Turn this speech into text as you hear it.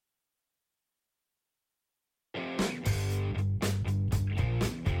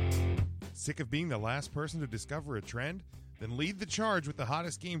Sick of being the last person to discover a trend? Then lead the charge with the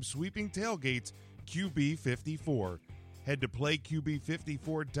hottest game sweeping tailgates, QB54. Head to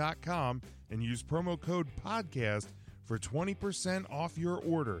playqb54.com and use promo code PODCAST for 20% off your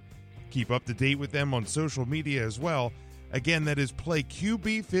order. Keep up to date with them on social media as well. Again, that is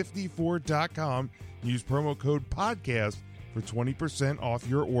playqb54.com. Use promo code PODCAST for 20% off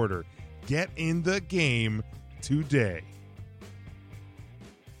your order. Get in the game today.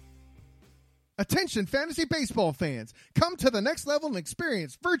 Attention fantasy baseball fans, come to the next level and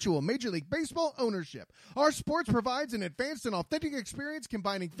experience virtual Major League Baseball ownership. Our sports provides an advanced and authentic experience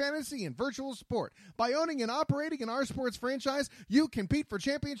combining fantasy and virtual sport. By owning and operating an our sports franchise, you compete for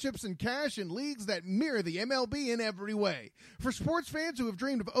championships and cash in leagues that mirror the MLB in every way. For sports fans who have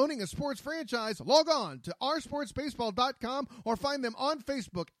dreamed of owning a sports franchise, log on to oursportsbaseball.com or find them on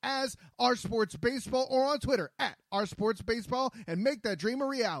Facebook as Our Sports Baseball or on Twitter at Our Sports Baseball and make that dream a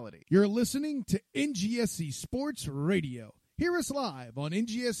reality. You're listening to NGSC Sports Radio. Hear us live on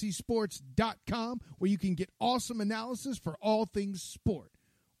ngscsports.com where you can get awesome analysis for all things sport.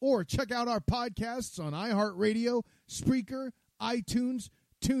 Or check out our podcasts on iHeartRadio, Spreaker, iTunes,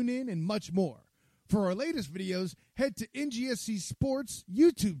 TuneIn, and much more. For our latest videos, head to NGSC Sports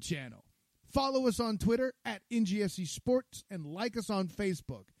YouTube channel. Follow us on Twitter at NGSC Sports and like us on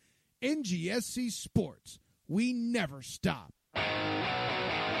Facebook. NGSC Sports. We never stop.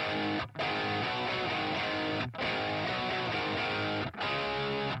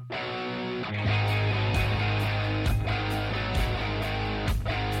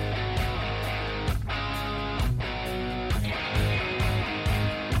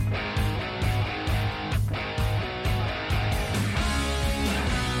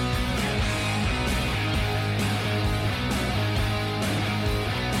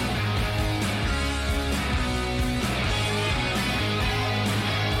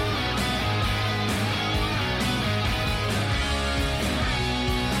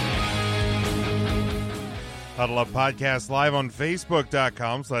 Huddle Up Podcast live on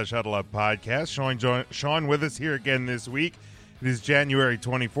Facebook.com/Huddle Up Podcast. Sean with us here again this week. It is January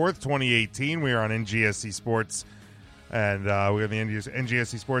 24th, 2018. We are on NGSC Sports, and we're on the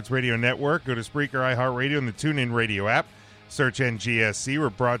NGSC Sports Radio Network. Go to Spreaker, iHeartRadio, and the TuneIn Radio app. Search NGSC. We're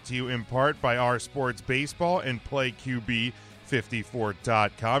brought to you in part by Our Sports Baseball and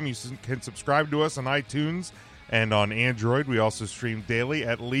PlayQB54.com. You can subscribe to us on iTunes and on Android. We also stream daily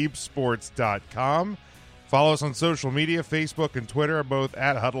at LeapSports.com. Follow us on social media. Facebook and Twitter are both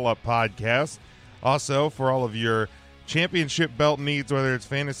at Huddle Up Podcast. Also, for all of your championship belt needs, whether it's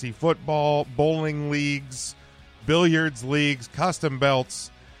fantasy football, bowling leagues, billiards leagues, custom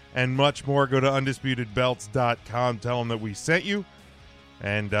belts, and much more, go to UndisputedBelts.com. Tell them that we sent you.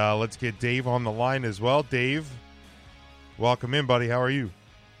 And let's get Dave on the line as well. Dave, welcome in, buddy. How are you?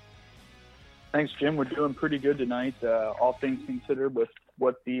 Thanks, Jim. We're doing pretty good tonight, all things considered, with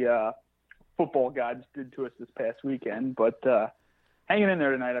what the football gods did to us this past weekend. But hanging in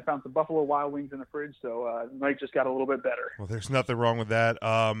there tonight. I found some Buffalo Wild Wings in the fridge, so night just got a little bit better. Well, there's nothing wrong with that.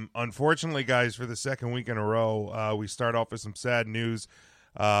 Unfortunately, guys, for the second week in a row, we start off with some sad news.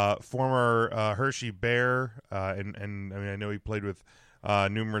 Former Hershey Bear, and I mean, I know he played with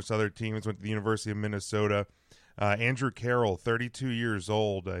numerous other teams, went to the University of Minnesota. Andrew Carroll, 32 years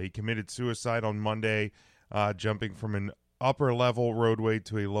old. He committed suicide on Monday, jumping from an upper-level roadway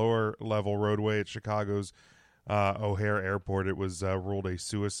to a lower-level roadway at Chicago's O'Hare Airport. It was ruled a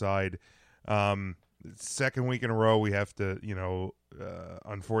suicide. Second week in a row, we have to,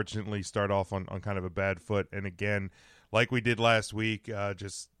 unfortunately start off on kind of a bad foot. And again, like we did last week,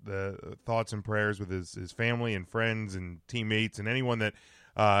 just the thoughts and prayers with his family and friends and teammates and anyone that,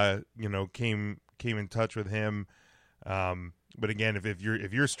 came in touch with him. But again, if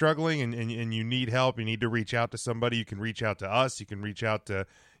you're struggling and you need help, you need to reach out to somebody. You can reach out to us. You can reach out to,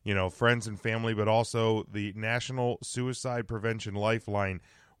 friends and family, but also the National Suicide Prevention Lifeline,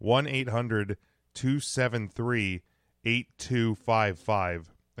 1-800-273-8255.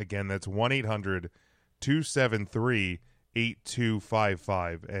 Again, that's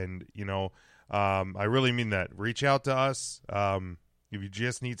 1-800-273-8255. And, I really mean that. Reach out to us. If you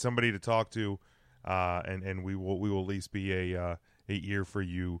just need somebody to talk to, and we will at least be a ear for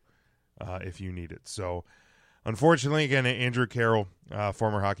you if you need it. So, unfortunately, again, Andrew Carroll,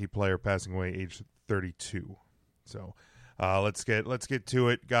 former hockey player, passing away age 32. So, let's get to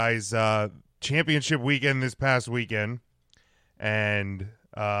it, guys. Championship weekend this past weekend, and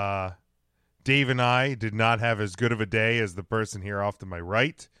Dave and I did not have as good of a day as the person here off to my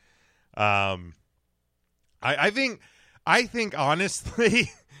right. I think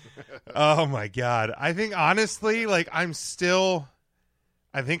honestly. Oh my God. I think honestly, I'm still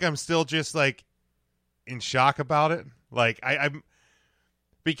I think I'm still just like in shock about it. Like I'm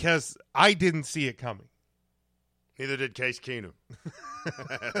because I didn't see it coming. Neither did Case Keenum.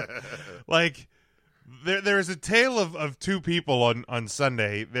 Like there's a tale of two people on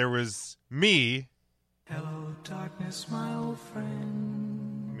Sunday. There was me. Hello, darkness, my old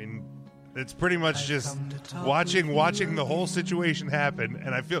friend. I mean, it's pretty much just watching the whole situation happen,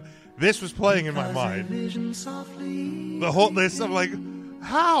 and I feel this was playing in my mind. The whole this, I'm like,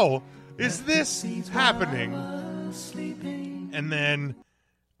 how is this happening? And then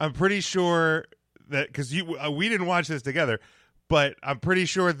I'm pretty sure that because we didn't watch this together, but I'm pretty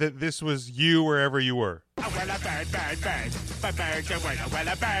sure that this was you wherever you were. Like it's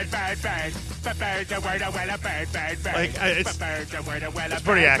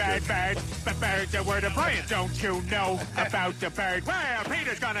pretty accurate. Don't you know about the bird? Well,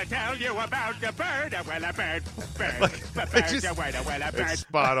 Peter's gonna tell you about the bird. It's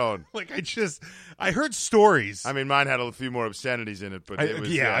spot on. Like I heard stories. I mean, mine had a few more obscenities in it, but it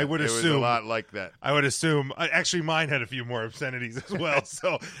was I would it assume was a lot like that. I would assume. Actually, mine had a few more obscenities as well.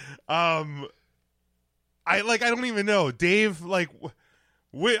 So, I don't even know, Dave. Like,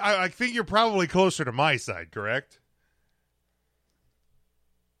 I think you're probably closer to my side, correct?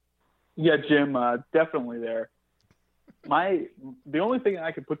 Yeah, Jim, definitely there. The only thing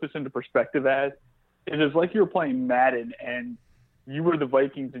I could put this into perspective as is it's like you were playing Madden and you were the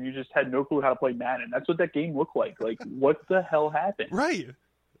Vikings and you just had no clue how to play Madden. That's what that game looked like. Like, what the hell happened? Right.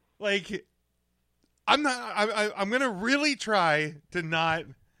 Like, I'm going to really try to not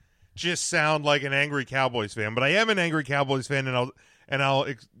just sound like an angry Cowboys fan, but I am an angry Cowboys fan, and I'll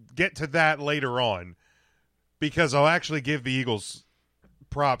get to that later on because I'll actually give the Eagles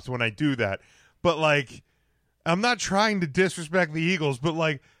props when I do that. But like, I'm not trying to disrespect the Eagles, but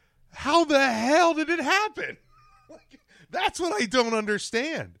like, how the hell did it happen? Like, that's what I don't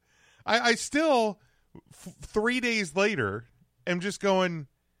understand. I still 3 days later am just going,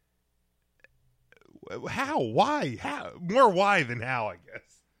 how? Why? How? More why than how, I guess.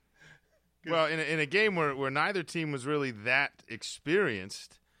 Well, in a game where neither team was really that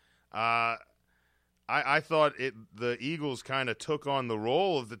experienced, I thought the Eagles kind of took on the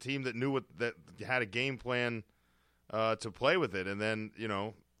role of the team that knew that had a game plan to play with it, and then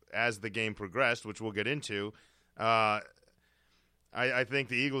as the game progressed, which we'll get into, I think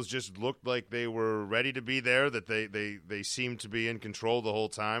the Eagles just looked like they were ready to be there. That they seemed to be in control the whole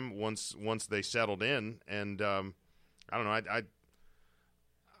time once they settled in, and I don't know.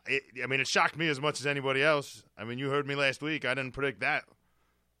 I mean, it shocked me as much as anybody else. I mean, you heard me last week. I didn't predict that.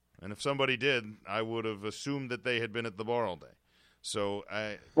 And if somebody did, I would have assumed that they had been at the bar all day. So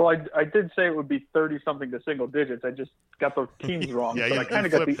I did say it would be 30-something to single digits. I just got the teams wrong. Yeah, but I kind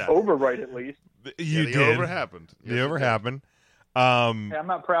of got the over right at least. You the did. over happened. The over happened. Hey, I'm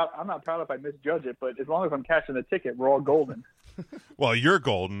not proud if I misjudge it, but as long as I'm catching the ticket, we're all golden. Well, you're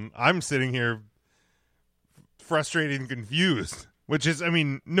golden. I'm sitting here frustrated and confused. Which is, I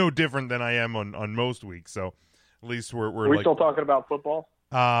mean, no different than I am on most weeks. So at least we're Are we still talking about football?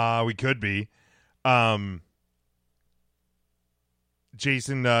 We could be.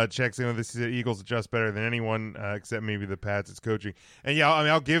 Jason checks in with this. The Eagles adjust better than anyone except maybe the Pats. It's coaching, and yeah, I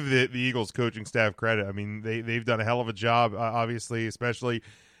mean, I'll give the Eagles coaching staff credit. I mean, they've done a hell of a job, obviously, especially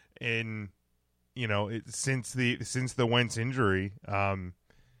in since the Wentz injury. When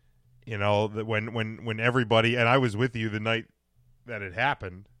everybody, and I was with you the night that it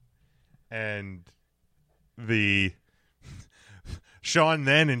happened, and the Sean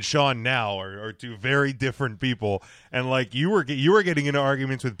then and Sean now are two very different people. And like you were getting into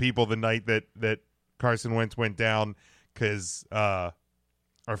arguments with people the night that Carson Wentz went down because our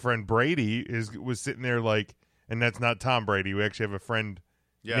friend Brady was sitting there like, and that's not Tom Brady. We actually have a friend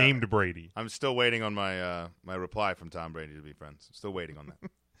named Brady. I'm still waiting on my my reply from Tom Brady to be friends. Still waiting on that.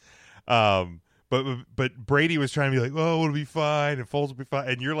 But Brady was trying to be like, oh, it'll be fine, and Foles will be fine,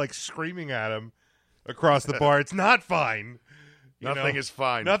 and you're like screaming at him across the bar. It's not fine. Nothing is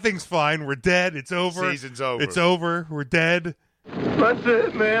fine. Nothing's fine. We're dead. It's over. Season's over. It's over. We're dead. That's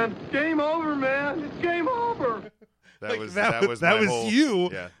it, man. Game over, man. It's game over. That was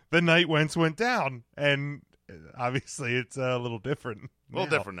you the night Wentz went down, and obviously it's a little different. A little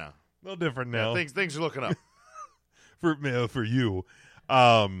different now. A little different now. Yeah, things are looking up for you.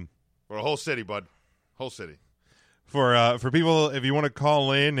 For a whole city, bud. Whole city. For people, if you want to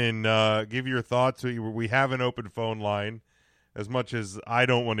call in and give your thoughts, we have an open phone line. As much as I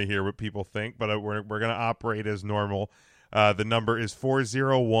don't want to hear what people think, but we're going to operate as normal. The number is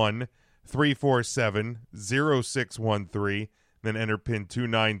 401-347-0613. Then enter PIN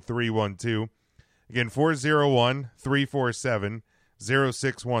 29312. Again, 401-347-0613.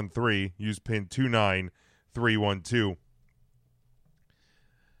 0613. Use PIN 29312.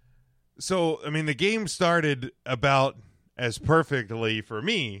 So, I mean, the game started about as perfectly for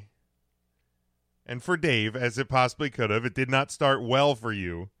me and for Dave as it possibly could have. It did not start well for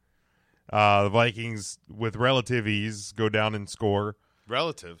you. The Vikings, with relative ease, go down and score.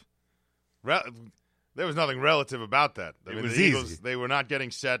 Relative? There was nothing relative about that. I mean, was the Eagles, easy. they were not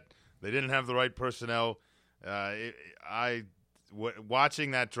getting set. They didn't have the right personnel.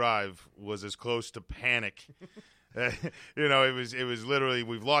 Watching that drive was as close to panic. It was literally,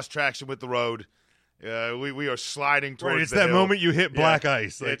 we've lost traction with the road. We are sliding towards Right, it's the that hill. moment you hit black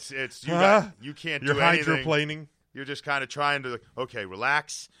ice. Like, you can't you're do anything. hydroplaning. You're just kind of trying to, okay,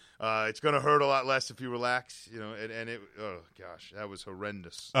 relax. It's going to hurt a lot less if you relax, oh gosh, that was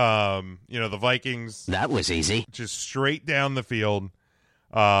horrendous. The Vikings. That was easy. Just straight down the field.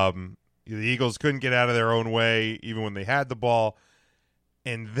 The Eagles couldn't get out of their own way even when they had the ball.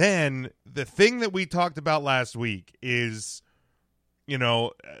 And then the thing that we talked about last week is,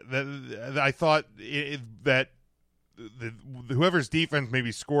 I thought that whoever's defense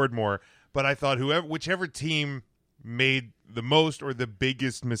maybe scored more, but I thought whichever team made the most or the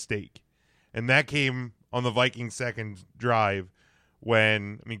biggest mistake. And that came on the Vikings' second drive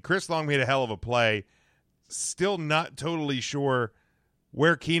when, Chris Long made a hell of a play. Still not totally sure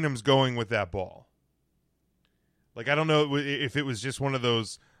where Keenum's going with that ball. Like, I don't know if it was just one of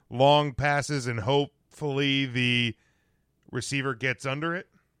those long passes and hopefully the receiver gets under it.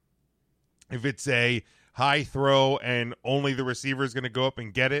 If it's a high throw and only the receiver is going to go up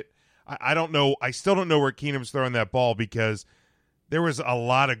and get it. I don't know. I still don't know where Keenum's throwing that ball because there was a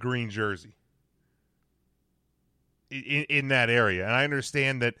lot of green jersey in that area. And I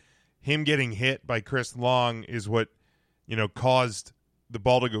understand that him getting hit by Chris Long is what, caused the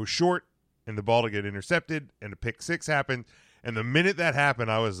ball to go short and the ball to get intercepted and a pick six happened. And the minute that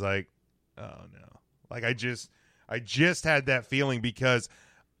happened, I was like, oh no. Like I just had that feeling because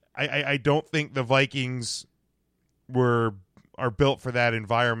I don't think the Vikings are built for that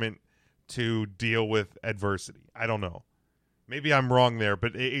environment to deal with adversity. I don't know. Maybe I'm wrong there,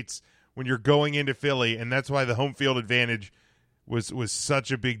 but it's when you're going into Philly, and that's why the home field advantage was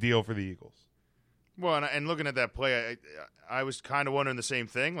such a big deal for the Eagles. Well, and looking at that play, I was kind of wondering the same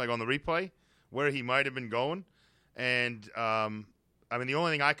thing, like on the replay, where he might have been going. And, the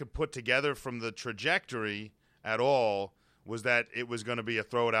only thing I could put together from the trajectory at all was that it was going to be a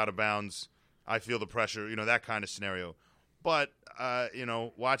throw it out of bounds, I feel the pressure, that kind of scenario. But,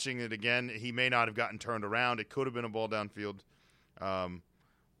 watching it again, he may not have gotten turned around. It could have been a ball downfield.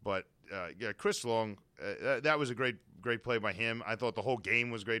 Chris Long, that was a great play by him. I thought the whole game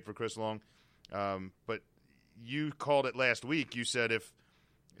was great for Chris Long. But you called it last week. You said if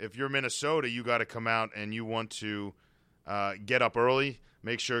you're Minnesota, you got to come out and you want to get up early,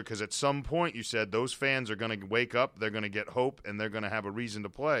 make sure, because at some point you said those fans are going to wake up, they're going to get hope, and they're going to have a reason to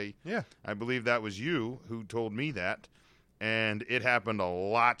play. Yeah. I believe that was you who told me that, and it happened a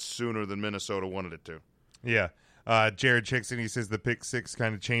lot sooner than Minnesota wanted it to. Yeah. Jared Chickson, he says the pick six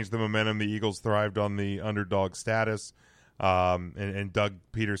kind of changed the momentum. The Eagles thrived on the underdog status. And Doug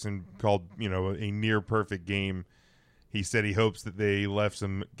Peterson called, a near perfect game. He said he hopes that they left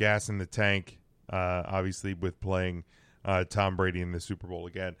some gas in the tank, obviously with playing Tom Brady in the Super Bowl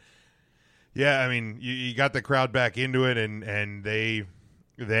again. Yeah, you got the crowd back into it, and they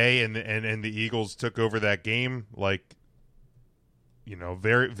and the Eagles took over that game like,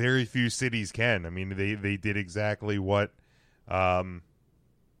 very, very few cities can. They did exactly what, I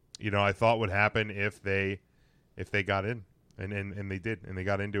thought would happen if they got in, and they did, and they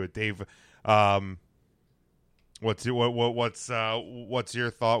got into it. Dave, what's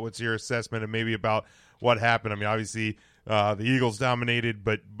your thought? What's your assessment, and maybe about what happened? Obviously, the Eagles dominated,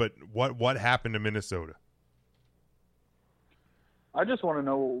 but what happened to Minnesota? I just want to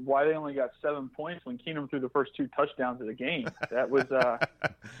know why they only got 7 points when Keenum threw the first 2 touchdowns of the game. That was a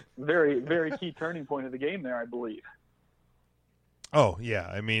very, very key turning point of the game there, I believe. Oh,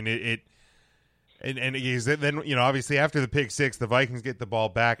 yeah. And then, obviously after the pick six, the Vikings get the ball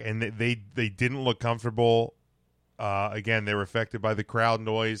back, and they didn't look comfortable. Again, they were affected by the crowd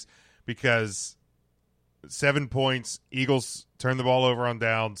noise because 7 points, Eagles turn the ball over on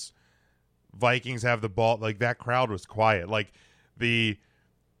downs, Vikings have the ball. Like, that crowd was quiet. Like, you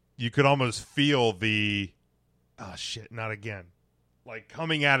could almost feel the, oh shit, not again, like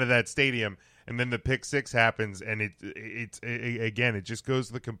coming out of that stadium, and then the pick six happens, and it just goes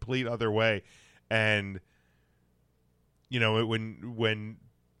the complete other way. And when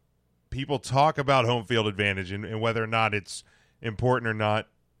people talk about home field advantage and whether or not it's important or not,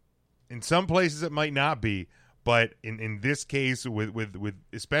 in some places it might not be, But in this case, with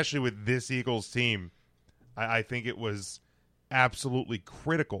especially with this Eagles team, I think it was absolutely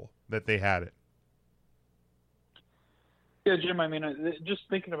critical that they had it. Yeah, Jim, I mean, just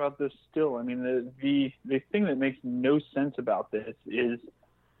thinking about this still, I mean, the thing that makes no sense about this is,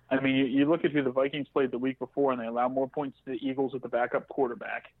 I mean, you look at who the Vikings played the week before, and they allow more points to the Eagles with the backup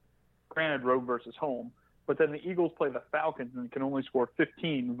quarterback. Granted, road versus home. But then the Eagles play the Falcons and can only score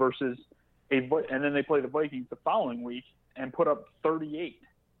 15 versus and then they play the Vikings the following week and put up 38.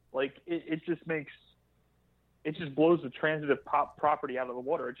 Like, it just blows the transitive property out of the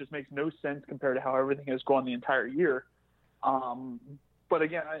water. It just makes no sense compared to how everything has gone the entire year. But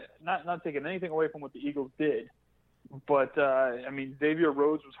again, not taking anything away from what the Eagles did, but I mean, Xavier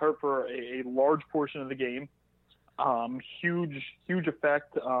Rhodes was hurt for a large portion of the game. Huge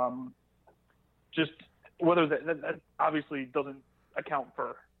effect. Just whether that obviously doesn't account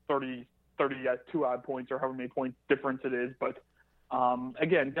for 32 odd points or however many point difference it is, but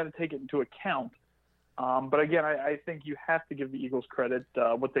again, got to take it into account. But again, I think you have to give the Eagles credit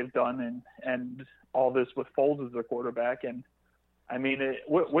what they've done and all this with Foles as their quarterback. And I mean,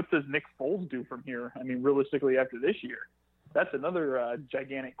 what does Nick Foles do from here? I mean, realistically, after this year, that's another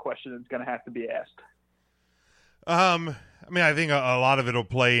gigantic question that's going to have to be asked. I mean, I think a lot of it will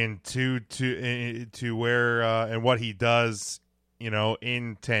play into to where and what he does,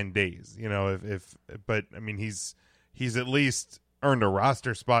 in 10 days. But I mean, he's at least earned a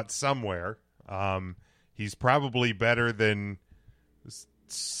roster spot somewhere. He's probably better than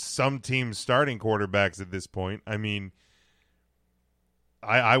some teams' starting quarterbacks at this point. I mean,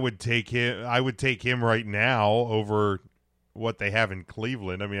 I would take him. I would take him right now over what they have in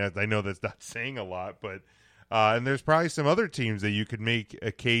Cleveland. I mean, I know that's not saying a lot, but and there's probably some other teams that you could make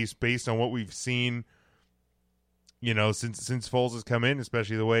a case based on what we've seen. Since Foles has come in,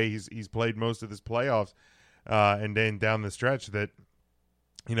 especially the way he's played most of this playoffs, and then down the stretch, that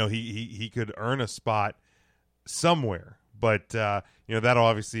he could earn a spot somewhere. But that'll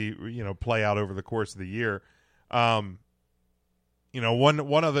obviously play out over the course of the year. One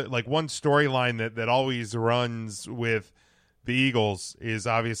storyline that always runs with the Eagles is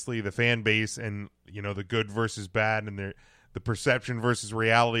obviously the fan base and the good versus bad and the perception versus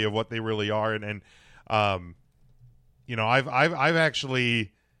reality of what they really are. And I've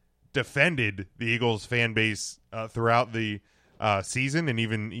actually defended the Eagles fan base throughout the season and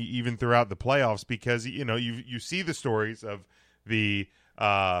even throughout the playoffs, because you see the stories of the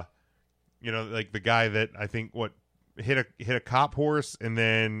like the guy that I think hit a cop horse and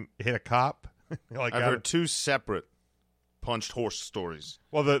then hit a cop. I've heard two separate punched horse stories.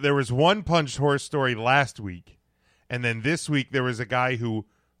 Well, there was one punched horse story last week, and then this week there was a guy who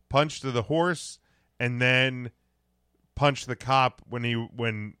punched the horse and then punched the cop when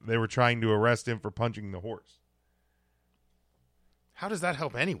they were trying to arrest him for punching the horse. How does that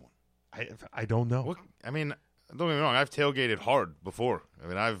help anyone? I don't know. I mean, don't get me wrong. I've tailgated hard before. I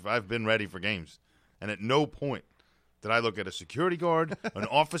mean, I've been ready for games, and at no point did I look at a security guard, an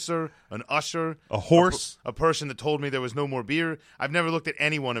officer, an usher, a horse, a person that told me there was no more beer. I've never looked at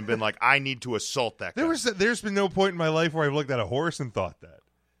anyone and been like, I need to assault that guy. There's been no point in my life where I've looked at a horse and thought that.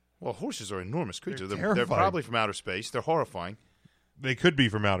 Well, horses are enormous creatures. They're probably from outer space. They're horrifying. They could be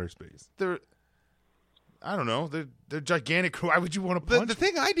from outer space. I don't know. They're gigantic. Why would you want to punch? The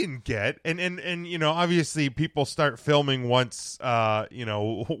thing I didn't get, and obviously people start filming once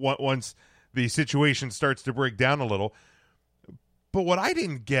once the situation starts to break down a little. But what I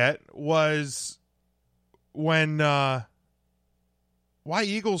didn't get was when why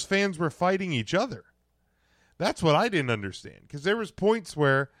Eagles fans were fighting each other. That's what I didn't understand, because there was points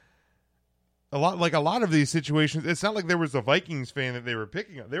where a lot of these situations, it's not like there was a Vikings fan that they were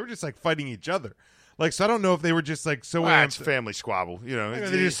picking up. They were just like fighting each other. Like, so I don't know if they were just like so amped. It's family squabble, They're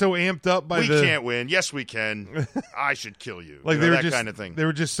just so amped up by we can't win. Yes, we can. I should kill you. Like, they were that just, kind of thing. They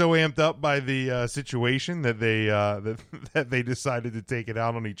were just so amped up by the situation that they that they decided to take it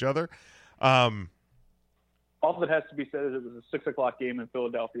out on each other. All that has to be said is it was a 6:00 game in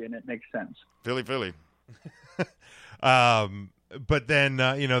Philadelphia, and it makes sense. Philly. But then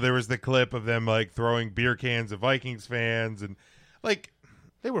there was the clip of them like throwing beer cans at Vikings fans, and like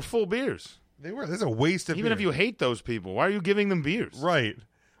they were full beers. They were. There's a waste of even beer. if you hate those people, why are you giving them beers? Right.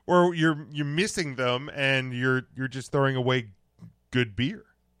 Or you're missing them and you're just throwing away good beer.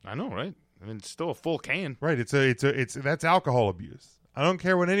 I know, right? I mean, it's still a full can. Right. It's that's alcohol abuse. I don't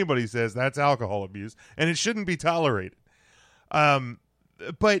care what anybody says. That's alcohol abuse, and it shouldn't be tolerated.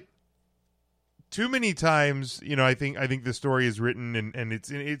 But too many times, I think the story is written, and it's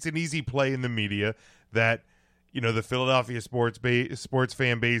an easy play in the media that the Philadelphia sports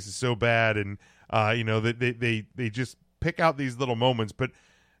fan base is so bad, and They just pick out these little moments. But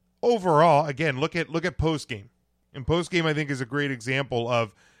overall, again, look at post game. And post game, I think, is a great example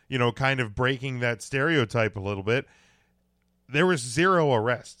of kind of breaking that stereotype a little bit. There was 0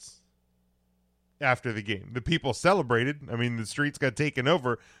 arrests after the game. The people celebrated. I mean, the streets got taken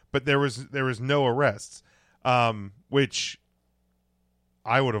over, but there was no arrests, which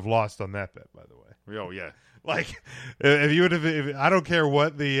I would have lost on that bet, by the way. Oh yeah. Like if you would have, I don't care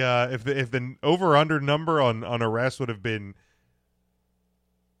what the if the over under number on arrests would have been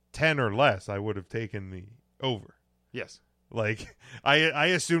 10 or less, I would have taken the over. Yes. Like I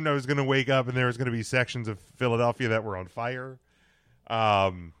assumed I was going to wake up and there was going to be sections of Philadelphia that were on fire,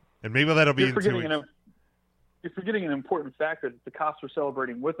 and maybe that'll be in 2 weeks. You're forgetting an important factor that the cops were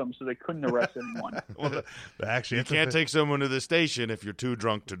celebrating with them, so they couldn't arrest anyone. Well, actually, you can't take someone to the station if you're too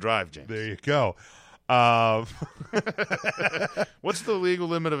drunk to drive, James. There you go. What's the legal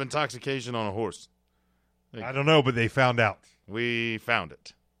limit of intoxication on a horse? I don't know, but they found out. We found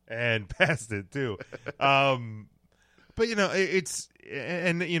it and passed it too. But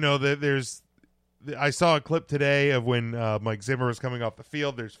there's. I saw a clip today of when Mike Zimmer was coming off the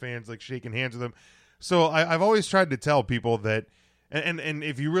field. There's fans like shaking hands with him. So I've always tried to tell people that, and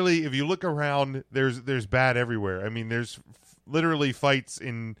if you look around, there's bad everywhere. I mean, there's literally fights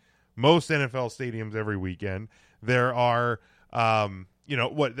in most NFL stadiums every weekend. There are,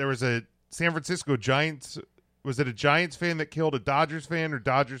 there was a San Francisco Giants. Was it a Giants fan that killed a Dodgers fan, or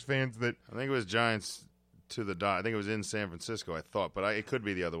Dodgers fans that? I think it was Giants to the I think it was in San Francisco, I thought, but it could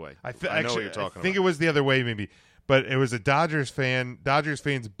be the other way. I know what you're talking about. I think it was the other way, maybe. But it was a Dodgers fan. Dodgers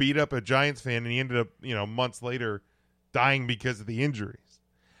fans beat up a Giants fan, and he ended up, months later, dying because of the injuries.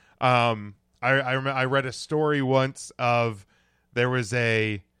 I read a story once of there was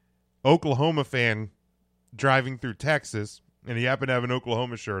a Oklahoma fan driving through Texas, and he happened to have an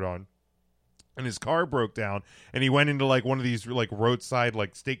Oklahoma shirt on, and his car broke down, and he went into like one of these like roadside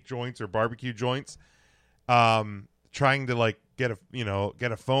like steak joints or barbecue joints, trying to like get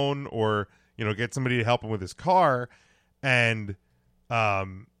a phone or get somebody to help him with his car. And a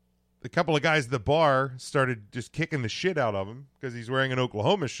couple of guys at the bar started just kicking the shit out of him because he's wearing an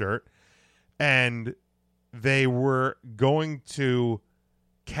Oklahoma shirt. And they were going to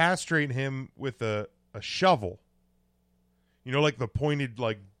castrate him with a shovel. Like the pointed,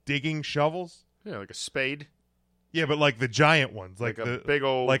 like, digging shovels? Yeah, like a spade. Yeah, but like the giant ones. Like a the big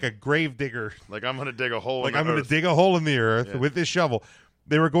old... Like a grave digger. Like I'm going to dig a hole in the earth. Like I'm going to dig a hole in the earth with this shovel.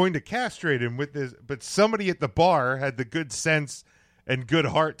 They were going to castrate him with this, but somebody at the bar had the good sense and good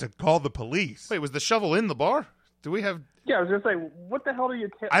heart to call the police. Wait, was the shovel in the bar? Do we have... Yeah, I was going to say, what the hell do you...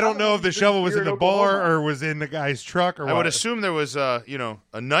 I don't know if the shovel was in the bar or was in the guy's truck or what. I would assume there was, a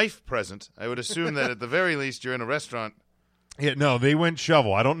knife present. I would assume that at the very least you're in a restaurant. Yeah, no, they went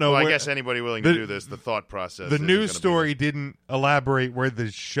shovel. I don't know. Well, I guess anybody willing to do this, the thought process. The news story didn't elaborate where the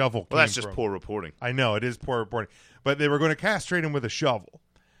shovel came from. Well, that's just poor reporting. I know, it is poor reporting. But they were going to castrate him with a shovel.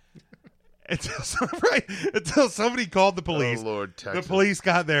 Until somebody called the police. Oh, Lord, Texas. The police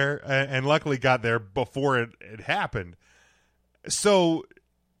got there, and luckily got there before it happened. So,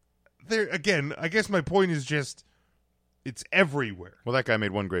 there again, I guess my point is just, it's everywhere. Well, that guy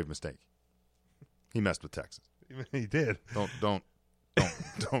made one grave mistake. He messed with Texas. He did. Don't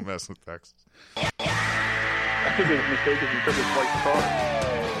mess with Texas. I think his mistake is he took his white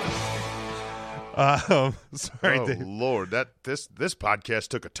car. Sorry, oh Dave. Lord, this podcast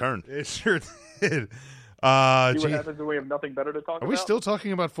took a turn. It sure did. See what happens when we have nothing better to talk about? Are we still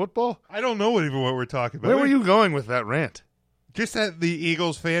talking about football? I don't know even what we're talking about. Where were you going with that rant? Just that the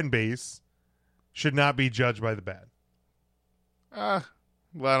Eagles fan base should not be judged by the bad. Let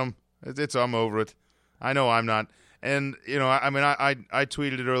them. I'm over it. I know I'm not. And, I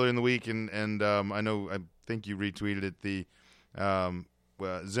tweeted it earlier in the week, and I think you retweeted it, the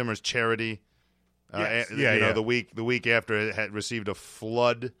Zimmer's charity. Yes. The week after it had received a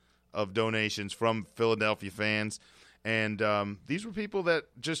flood of donations from Philadelphia fans. And these were people that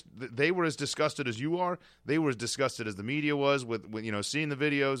they were as disgusted as you are. They were as disgusted as the media was with seeing the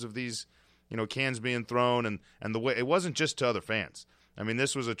videos of these, cans being thrown and the way it wasn't just to other fans. I mean,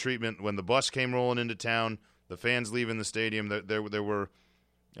 this was a treatment when the bus came rolling into town, the fans leaving the stadium. There were,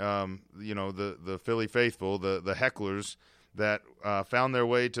 the Philly faithful, the hecklers that found their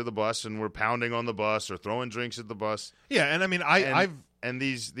way to the bus and were pounding on the bus or throwing drinks at the bus. Yeah, and I mean,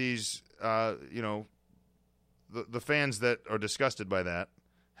 these the fans that are disgusted by that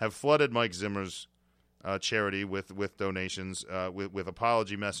have flooded Mike Zimmer's charity with donations, with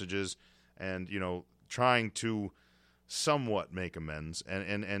apology messages, and trying to somewhat make amends.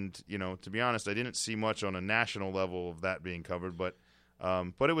 And to be honest, I didn't see much on a national level of that being covered, but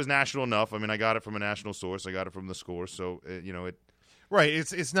But it was national enough. I mean, I got it from a national source. I got it from the Score. So it. Right.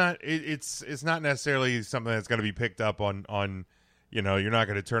 It's not necessarily something that's going to be picked up on. You're not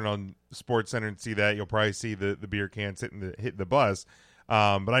going to turn on SportsCenter and see that. You'll probably see the beer cans hitting the bus.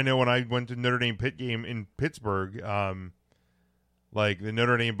 But I know when I went to Notre Dame Pitt game in Pittsburgh, like the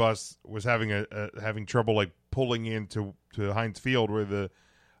Notre Dame bus was having trouble like pulling into Heinz Field where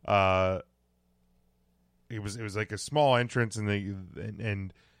it was like a small entrance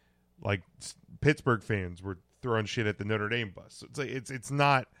and like Pittsburgh fans were throwing shit at the Notre Dame bus. So it's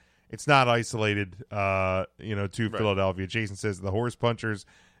like it's not isolated to Philadelphia. Jason says the horse punchers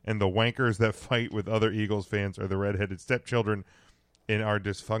and the wankers that fight with other Eagles fans are the redheaded stepchildren in our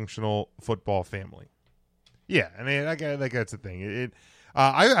dysfunctional football family. Yeah, I mean, I think that's the thing.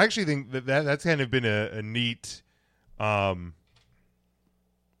 I actually think that's kind of been a neat kind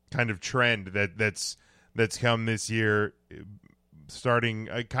of trend that's come this year, starting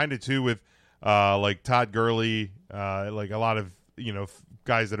kind of too with like Todd Gurley, like a lot of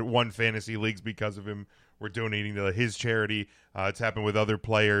guys that won fantasy leagues because of him were donating to his charity. It's happened with other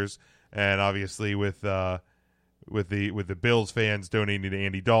players, and obviously with the Bills fans donating to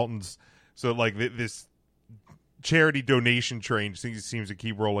Andy Dalton's. So like this charity donation train seems to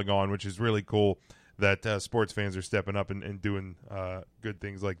keep rolling on, which is really cool that sports fans are stepping up and doing good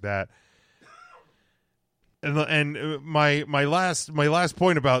things like that. And my last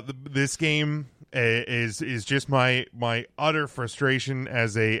point about this game is just my utter frustration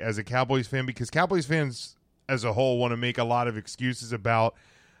as a Cowboys fan, because Cowboys fans as a whole want to make a lot of excuses about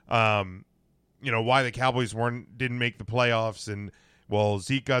why the Cowboys didn't make the playoffs, and well,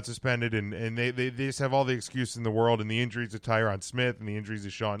 Zeke got suspended, and they just have all the excuses in the world, and the injuries of Tyron Smith and the injuries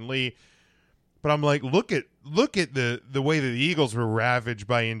of Sean Lee. But I'm like, look at the way that the Eagles were ravaged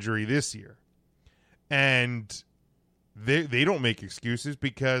by injury this year. And they don't make excuses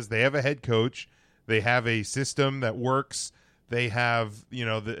because they have a head coach. They have a system that works. They have,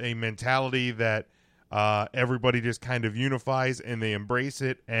 a mentality that everybody just kind of unifies and they embrace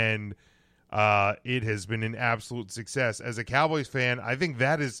it. And it has been an absolute success. As a Cowboys fan, I think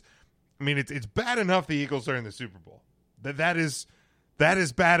it's bad enough the Eagles are in the Super Bowl. That is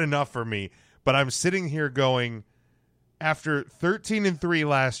bad enough for me. But I'm sitting here going, after 13-3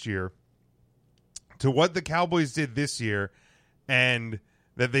 last year, to what the Cowboys did this year, and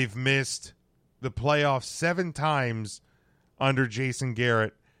that they've missed the playoffs 7 times under Jason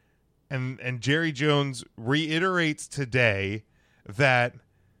Garrett, and Jerry Jones reiterates today that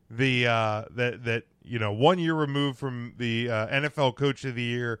that 1 year removed from the NFL Coach of the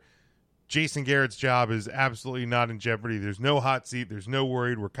Year, Jason Garrett's job is absolutely not in jeopardy. There's no hot seat. There's no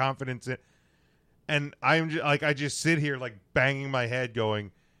worried. We're confident in it. And I'm just, like, I just sit here like banging my head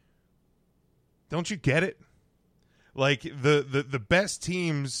going, don't you get it? Like the best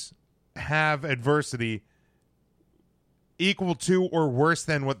teams have adversity equal to or worse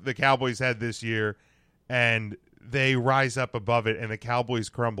than what the Cowboys had this year, and they rise up above it, and the Cowboys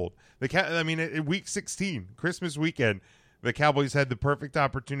crumbled. In Week 16, Christmas weekend, the Cowboys had the perfect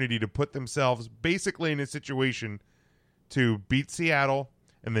opportunity to put themselves basically in a situation to beat Seattle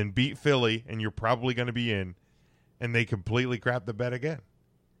and then beat Philly, and you're probably going to be in, and they completely crapped the bed again.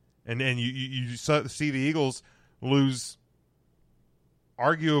 And you see the Eagles lose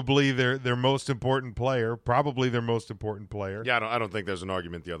arguably their most important player, probably their most important player. Yeah, I don't think there's an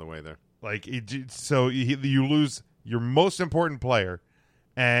argument the other way there. Like, so you lose your most important player,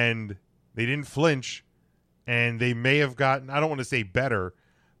 and they didn't flinch, and they may have gotten, I don't want to say better,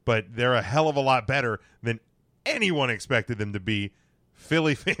 but they're a hell of a lot better than anyone expected them to be,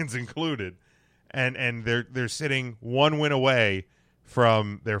 Philly fans included. And they're sitting 1 win away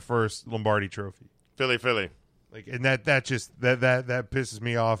from their first Lombardi trophy. Philly. Like, and that pisses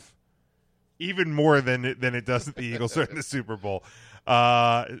me off even more than it does that the Eagles are in the Super Bowl.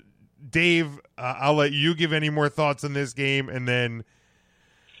 Dave, I'll let you give any more thoughts on this game, and then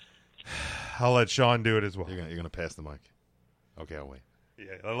I'll let Sean do it as well. You're gonna pass the mic. Okay, I'll wait.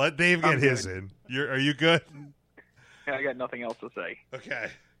 Yeah, I'll let Dave get his in. Are you good? Yeah, I got nothing else to say.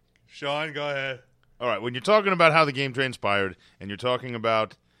 Okay, Sean, go ahead. All right, when you're talking about how the game transpired, and you're talking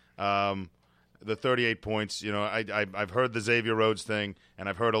about the 38 points, I've heard the Xavier Rhodes thing, and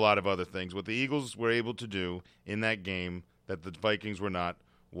I've heard a lot of other things. What the Eagles were able to do in that game that the Vikings were not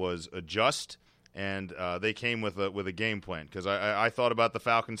was adjust, and they came with a game plan. Because I thought about the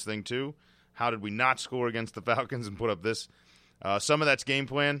Falcons thing too. How did we not score against the Falcons and put up this? Some of that's game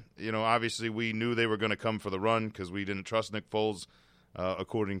plan. Obviously we knew they were going to come for the run because we didn't trust Nick Foles,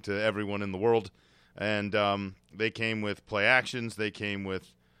 according to everyone in the world. And they came with play actions. They came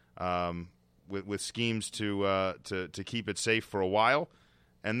with with schemes to keep it safe for a while.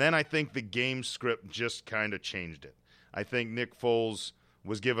 And then I think the game script just kind of changed it. I think Nick Foles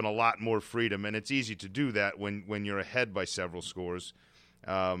was given a lot more freedom, and it's easy to do that when you're ahead by several scores.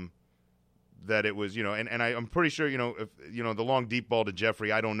 That it was, and I'm pretty sure, if the long deep ball to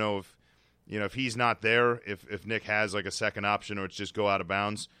Jeffrey, I don't know if he's not there, if Nick has like a second option or it's just go out of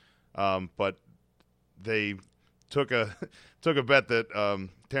bounds. But they took a bet that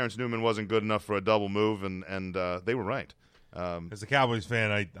Terrence Newman wasn't good enough for a double move, and they were right. As a Cowboys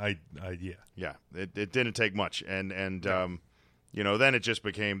fan, Yeah, it didn't take much, and then it just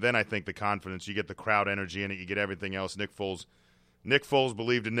became. Then I think the confidence, you get the crowd energy in it, you get everything else. Nick Foles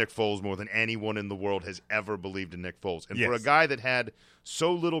believed in Nick Foles more than anyone in the world has ever believed in Nick Foles. And for a guy that had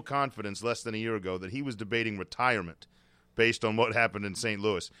so little confidence less than a year ago that he was debating retirement based on what happened in St.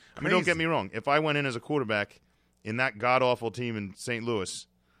 Louis. I mean, don't get me wrong. If I went in as a quarterback in that god-awful team in St. Louis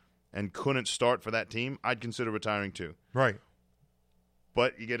and couldn't start for that team, I'd consider retiring too. Right.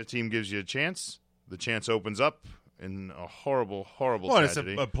 But you get a team gives you a chance. The chance opens up in a horrible, horrible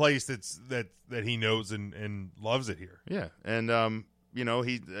tragedy. It's a place that he knows and loves it here. Yeah, and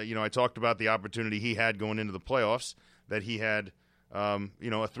I talked about the opportunity he had going into the playoffs. That he had, a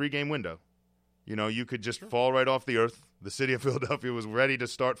 3-game window. You could just fall right off the earth. The city of Philadelphia was ready to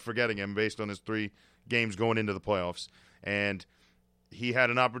start forgetting him based on his 3 games going into the playoffs, and he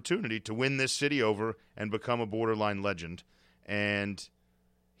had an opportunity to win this city over and become a borderline legend, and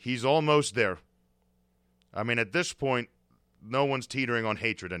he's almost there. I mean, at this point, no one's teetering on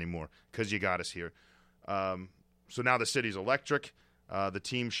hatred anymore because you got us here. So now the city's electric. The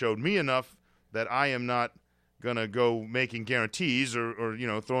team showed me enough that I am not going to go making guarantees or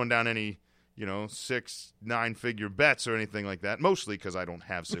throwing down any, 6, 9-figure bets or anything like that, mostly because I don't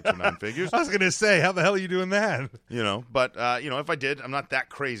have 6 or 9 figures. I was going to say, how the hell are you doing that? But if I did, I'm not that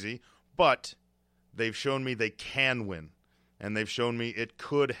crazy. But they've shown me they can win, and they've shown me it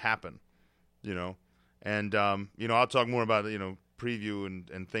could happen, And, I'll talk more about, preview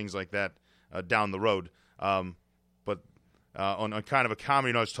and things like that down the road. But on a kind of a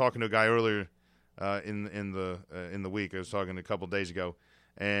comedy, I was talking to a guy earlier in the week. I was talking a couple days ago,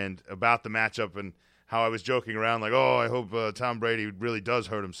 and about the matchup and how I was joking around like, oh, I hope Tom Brady really does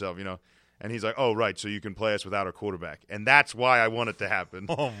hurt himself, And he's like, oh, right, so you can play us without our quarterback. And that's why I want it to happen.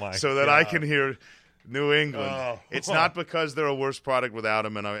 Oh, my So that God. I can hear New England. Oh. It's not because they're a worse product without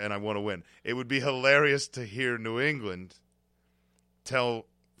him and I want to win. It would be hilarious to hear New England tell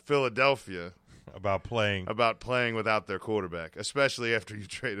Philadelphia about playing without their quarterback, especially after you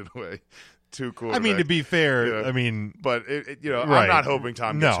traded away 2 quarterbacks. I mean, to be fair, but right. I'm not hoping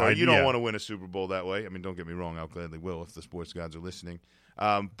Tom gets hurt. You don't yeah. want to win a Super Bowl that way. I mean, don't get me wrong. I'll gladly will if the sports gods are listening.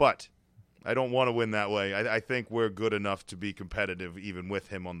 But I don't want to win that way. I think we're good enough to be competitive even with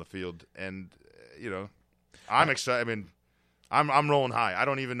him on the field. And, I'm excited. I mean, I'm rolling high. I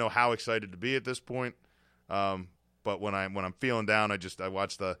don't even know how excited to be at this point. But when I'm feeling down, I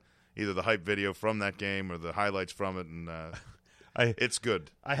watch either the hype video from that game or the highlights from it, and it's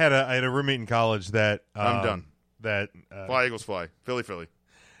good. I had a roommate in college that I'm done. That Fly Eagles fly, Philly.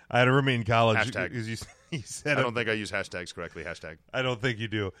 I had a roommate in college. Hashtag. You said I don't think I use hashtags correctly. Hashtag. I don't think you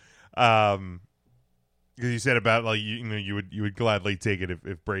do. Because you said about like you would gladly take it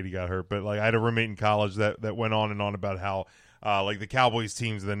if Brady got hurt, but like I had a roommate in college that went on and on about how like the Cowboys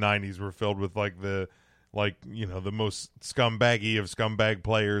teams of the '90s were filled with the most scumbaggy of scumbag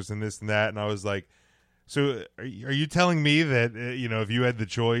players and this and that, and I was like, so are you telling me that if you had the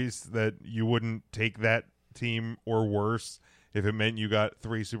choice that you wouldn't take that team or worse if it meant you got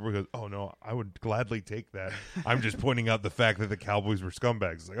 3 Super Bowls? Oh no, I would gladly take that. I'm just pointing out the fact that the Cowboys were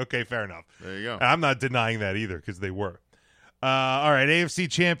scumbags. It's like, okay, fair enough. There you go. And I'm not denying that either because they were. All right, AFC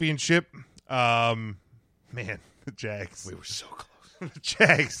Championship. Man, the Jags. We were so close. The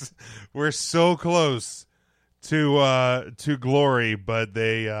Jags were so close to glory, but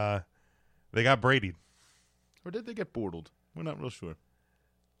they got Brady. Or did they get Bortled? We're not real sure.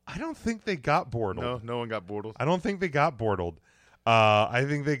 I don't think they got Bortled. No one got Bortled. I don't think they got Bortled. I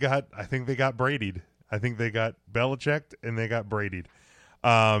think they got Brady'd. I think they got Belichick'd and they got Brady'd.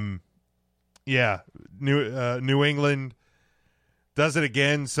 Yeah. New England does it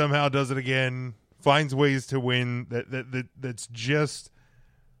again, somehow does it again, finds ways to win. That's just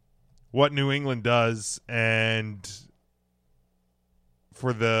what New England does. And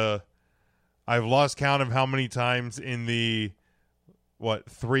I've lost count of how many times in the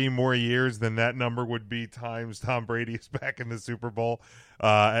 3 more years than that number would be times Tom Brady is back in the Super Bowl,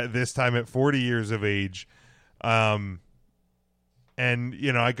 at this time at 40 years of age. And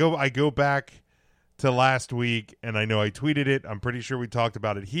I go back to last week, and I know I tweeted it. I'm pretty sure we talked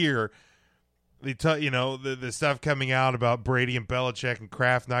about it here. the stuff coming out about Brady and Belichick and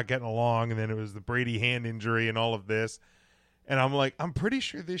Kraft not getting along, and then it was the Brady hand injury and all of this. And I'm like, I'm pretty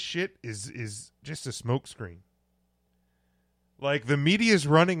sure this shit is just a smokescreen. Like, the media's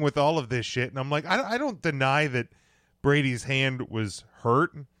running with all of this shit, and I'm like, I don't deny that Brady's hand was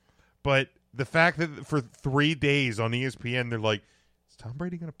hurt, but the fact that for 3 days on ESPN, they're like, is Tom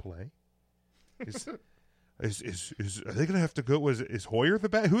Brady going to play? Are they going to have to go? Is Hoyer the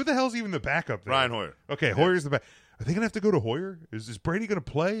back? Who the hell's even the backup there? Brian Hoyer. Okay, yeah. Hoyer's the back. Are they going to have to go to Hoyer? Is Brady going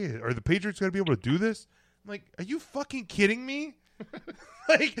to play? Are the Patriots going to be able to do this? I'm like, are you fucking kidding me?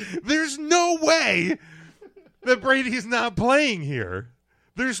 Like, there's no way that Brady's not playing here.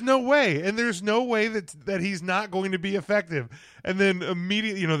 There's no way. And there's no way that he's not going to be effective. And then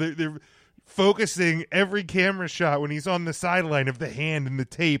immediately, they're focusing every camera shot when he's on the sideline of the hand and the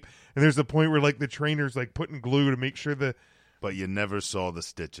tape. And there's a point where, like, the trainer's, like, putting glue to make sure the... But you never saw the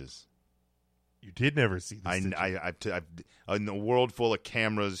stitches. You did never see the stitches. I've in a world full of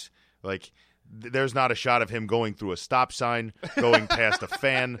cameras, like... There's not a shot of him going through a stop sign, going past a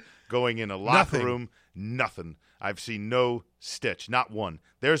fan, going in a locker room. Nothing. I've seen no stitch, not one.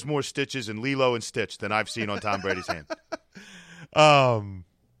 There's more stitches in Lilo and Stitch than I've seen on Tom Brady's hand.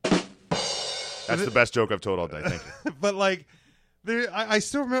 That's the best joke I've told all day. Thank you. But like, I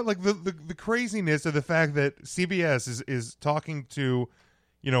still remember like the craziness of the fact that CBS is talking to,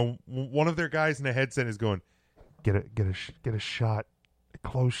 one of their guys in a headset is going, get a shot. A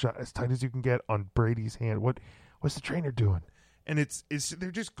close shot as tight as you can get on Brady's hand. What's the trainer doing? And it's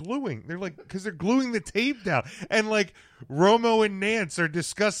they're just gluing. They're like, because they're gluing the tape down. And like Romo and Nance are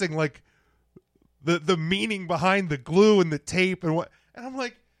discussing like the meaning behind the glue and the tape and what. And I'm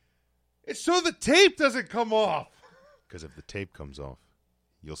like, it's so the tape doesn't come off. Because if the tape comes off,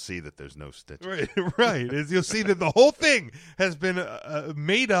 you'll see that there's no stitch. Right. You'll see that the whole thing has been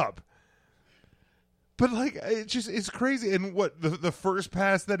made up. But, like, it's crazy. And what the first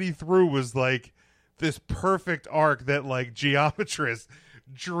pass that he threw was, like, this perfect arc that, like, geometrists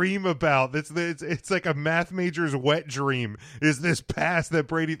dream about. It's like a math major's wet dream is this pass that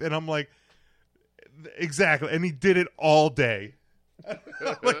Brady... And I'm like, exactly. And he did it all day.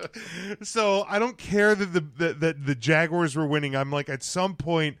 Like, so I don't care that the Jaguars were winning. I'm like, at some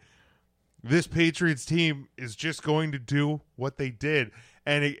point, this Patriots team is just going to do what they did.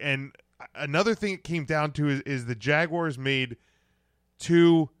 And another thing it came down to is the Jaguars made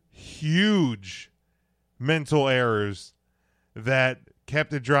 2 huge mental errors that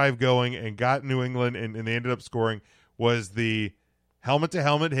kept the drive going and got New England, and they ended up scoring, was the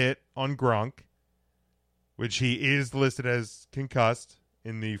helmet-to-helmet hit on Gronk, which he is listed as concussed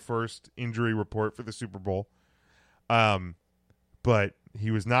in the first injury report for the Super Bowl. But he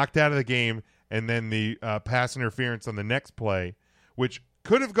was knocked out of the game, and then the pass interference on the next play, which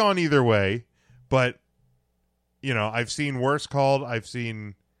could have gone either way, but, I've seen worse called. I've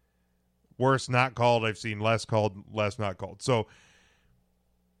seen worse not called. I've seen less called, less not called. So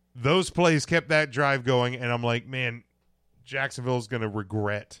those plays kept that drive going, and I'm like, man, Jacksonville's going to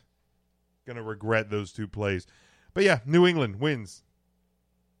regret those 2 plays. But, yeah, New England wins.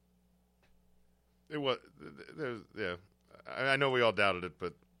 It was, yeah. I know we all doubted it,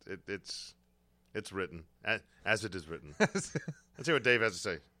 but it's written, as it is written. Let's hear what Dave has to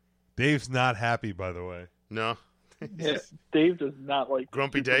say. Dave's not happy, by the way. No. Yes, Dave does not like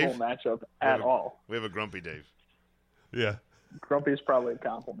Grumpy Super Bowl Dave matchup at all. We have a Grumpy Dave. Yeah. Grumpy is probably a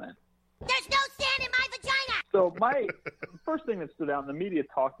compliment. There's no sand in my vagina! So my first thing that stood out, and the media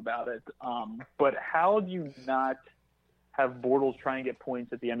talked about it, but how do you not have Bortles try and get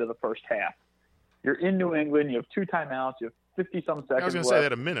points at the end of the first half? You're in New England. You have 2 timeouts. You have 50-some seconds left. I was going to say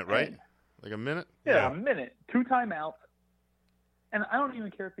that a minute, right? Like a minute? Yeah, a minute. 2 timeouts. And I don't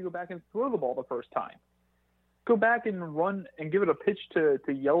even care if you go back and throw the ball the first time. Go back and run and give it a pitch to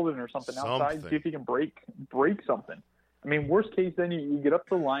Yeldon or something outside and see if he can break something. I mean, worst case, then you get up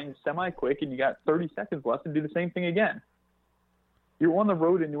the line semi-quick and you got 30 seconds left and do the same thing again. You're on the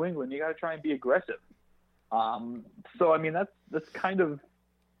road in New England. You got to try and be aggressive. So, I mean, that's kind of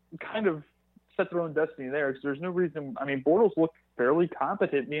set their own destiny there because there's no reason. I mean, Bortles looked fairly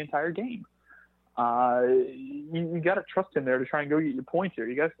competent the entire game. You got to trust him there to try and go get your points here.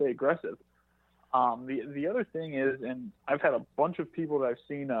 You got to stay aggressive. The other thing is, and I've had a bunch of people that I've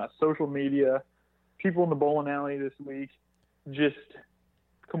seen social media, people in the bowling alley this week, just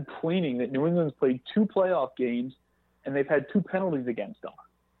complaining that New England's played 2 playoff games and they've had 2 penalties against them.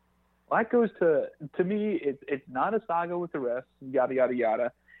 Well, that goes to me. It's not a saga with the refs, yada yada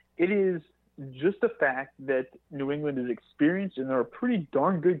yada. It is just the fact that New England is experienced and they're a pretty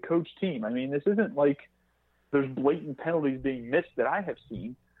darn good coach team. I mean, this isn't like there's blatant penalties being missed that I have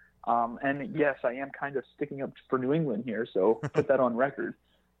seen. And yes, I am kind of sticking up for New England here, so put that on record.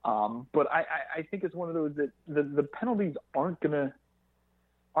 But I think it's one of those that the penalties aren't the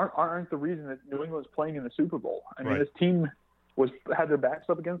reason that New England's playing in the Super Bowl. I mean, Right. this team had their backs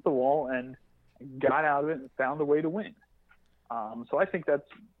up against the wall and got out of it and found a way to win. So I think that's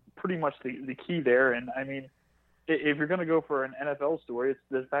pretty much the key there. And I mean, if you're going to go for an NFL story, it's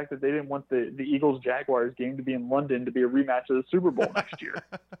the fact that they didn't want the Eagles-Jaguars game to be in London to be a rematch of the Super Bowl next year.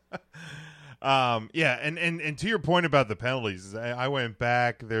 Yeah, and to your point about the penalties, I went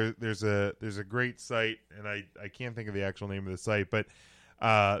back. There's a great site, and I can't think of the actual name of the site, but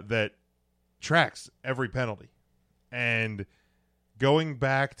that tracks every penalty. And going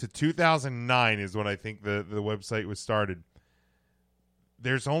back to 2009 is when I think the website was started.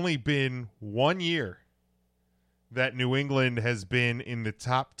 There's only been 1 year that New England has been in the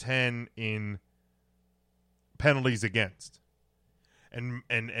top 10 in penalties against. And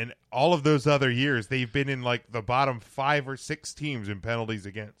all of those other years, they've been in like the bottom 5 or 6 teams in penalties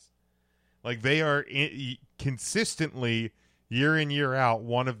against. Like they are consistently, year in, year out,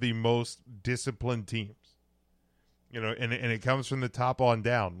 one of the most disciplined teams. You know, and it comes from the top on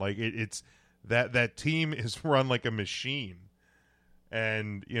down. Like it's that team is run like a machine.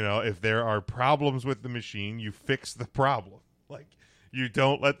 And, you know, if there are problems with the machine, you fix the problem. Like, you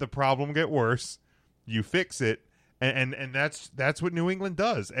don't let the problem get worse. You fix it. And that's what New England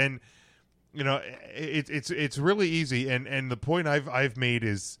does. And, you know, it's really easy. And the point I've made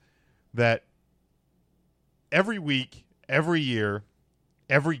is that every week, every year,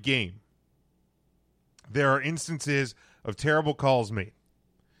 every game, there are instances of terrible calls made.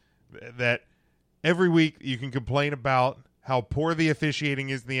 That every week you can complain about how poor the officiating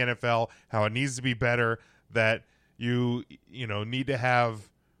is in the NFL, how it needs to be better, that you need to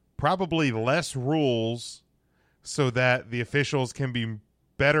have probably less rules so that the officials can be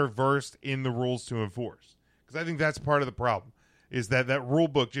better versed in the rules to enforce. Because I think that's part of the problem, is that rule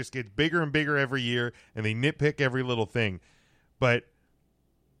book just gets bigger and bigger every year, and they nitpick every little thing. But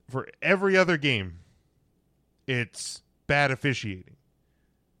for every other game, it's bad officiating.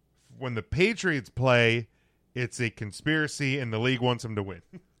 When the Patriots play, it's a conspiracy, and the league wants them to win.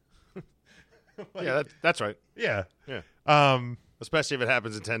 Yeah, that's right. Yeah. Yeah. Especially if it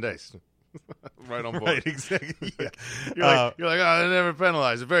happens in 10 days. Right on board. Right, exactly. Yeah. You're like, oh, they never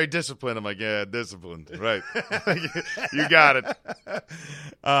penalized. They're very disciplined. I'm like, yeah, disciplined. Right. You got it.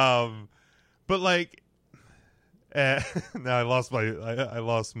 But like, now I lost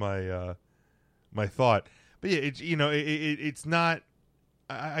my my thought. But yeah, it's not.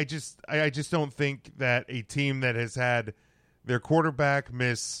 I just don't think that a team that has had their quarterback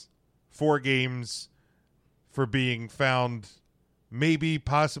miss 4 games for being found, maybe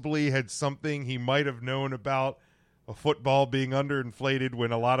possibly had something he might have known about a football being underinflated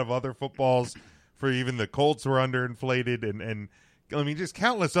when a lot of other footballs for even the Colts were underinflated, and I mean just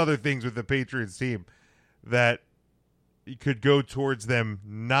countless other things with the Patriots team that could go towards them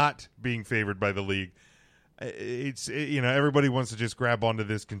not being favored by the league. It's everybody wants to just grab onto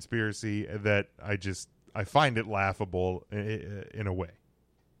this conspiracy that I find it laughable in a way.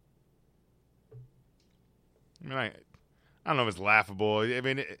 I mean, I don't know if it's laughable. I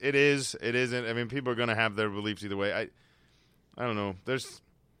mean, it is. It isn't. I mean, people are going to have their beliefs either way. I don't know. It's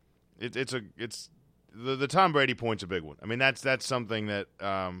the Tom Brady point's a big one. I mean, that's something that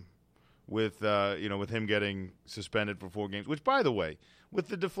with him getting suspended for 4 games. Which, by the way, with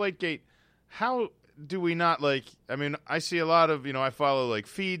the Deflategate, how do we not I mean, I see a lot of I follow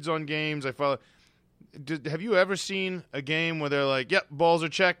feeds on games. Have you ever seen a game where they're like, "Yep, balls are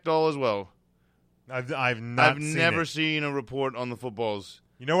checked, all is well"? I've never seen a report on the footballs.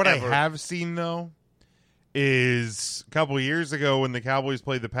 You know what ever. I have seen though is a couple of years ago when the Cowboys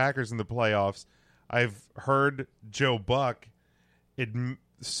played the Packers in the playoffs. I've heard Joe Buck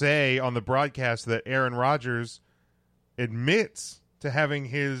say on the broadcast that Aaron Rodgers admits to having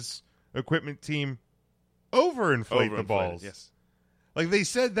his equipment team overinflate the balls. Yes, they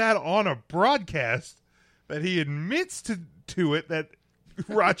said that on a broadcast that he admits to it, that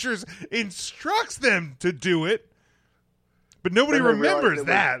Rodgers instructs them to do it, but nobody remembers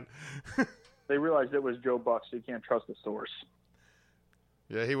that. They realized it was Joe Buck, so you can't trust the source.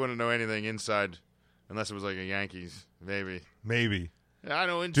 Yeah, he wouldn't know anything inside unless it was a Yankees, maybe. Yeah, I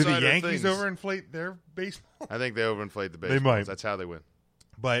know inside. Do the Yankees things. Overinflate their baseball? I think they overinflate the baseball. They might. That's how they win.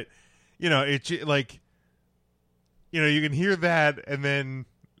 But it's you can hear that, and then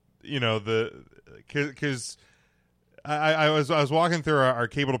because I was walking through our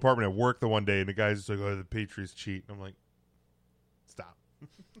cable department at work the one day, and the guy's just like, "Oh, the Patriots cheat." And I'm like, "Stop!"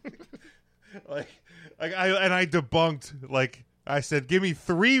 I debunked I said, give me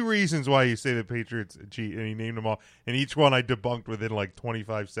 3 reasons why you say the Patriots cheat, and he named them all. And each one I debunked within like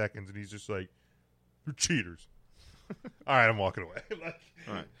 25 seconds, and he's just like, you're cheaters. All right, I'm walking away.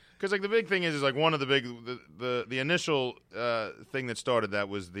 All right. Because like the big thing is like one of the big the initial thing that started that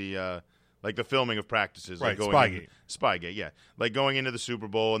was the like the filming of practices, right? Like Spygate, yeah. Like going into the Super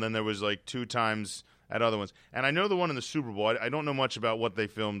Bowl, and then there was like 2 times at other ones. And I know the one in the Super Bowl. I don't know much about what they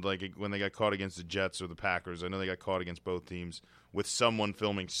filmed, like when they got caught against the Jets or the Packers. I know they got caught against both teams with someone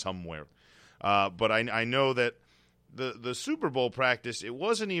filming somewhere. But I know that the Super Bowl practice, it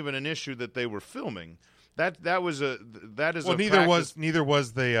wasn't even an issue that they were filming. That is well, a neither practice. neither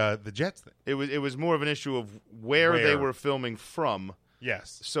was the Jets thing. It was more of an issue of where they were filming from.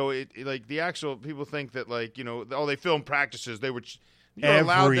 Yes. So it like the actual people think that like they filmed practices. You're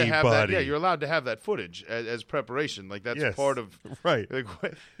allowed to have that. Yeah, you're allowed to have that footage as preparation. Like that's part of right. Like,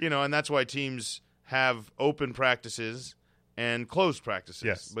 and that's why teams have open practices and closed practices.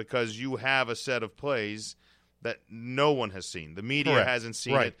 Yes. Because you have a set of plays that no one has seen. The media Correct. hasn't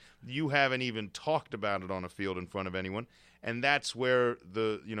seen right. it. You haven't even talked about it on a field in front of anyone. And that's where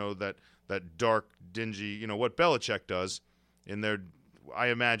that dark, dingy, what Belichick does in their, I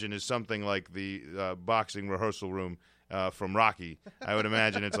imagine, is something like the boxing rehearsal room from Rocky. I would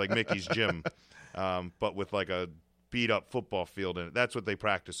imagine it's like Mickey's gym, but with like a beat-up football field in it. That's what they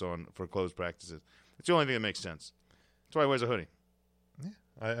practice on for closed practices. It's the only thing that makes sense. That's why he wears a hoodie. Yeah,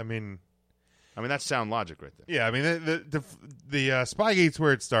 I mean, that's sound logic right there. Yeah, I mean the Spygate's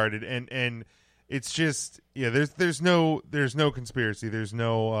where it started, and it's just there's no conspiracy, there's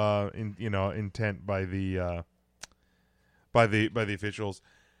no intent by the officials.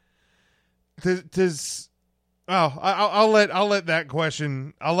 I'll let that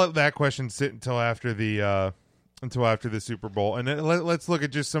question sit until after the Super Bowl, and then let's look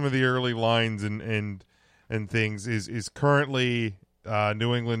at just some of the early lines and things. Is currently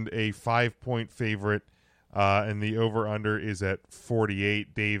New England a 5-point favorite, and the over/under is at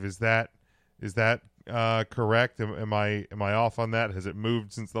 48. Dave, is that correct? Am I off on that? Has it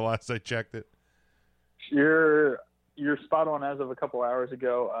moved since the last I checked it? You're spot on. As of a couple hours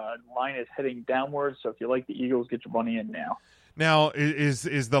ago, line is heading downwards. So if you like the Eagles, get your money in now. Now,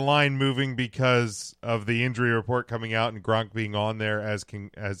 is the line moving because of the injury report coming out and Gronk being on there as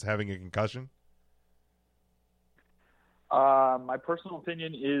having a concussion? My personal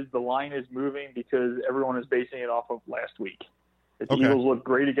opinion is the line is moving because everyone is basing it off of last week. The Eagles look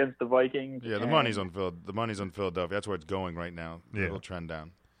great against the Vikings. Yeah, the money's on Philadelphia. That's where it's going right now. Yeah. It'll trend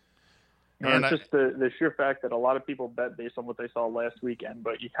down. And it's just the sheer fact that a lot of people bet based on what they saw last weekend,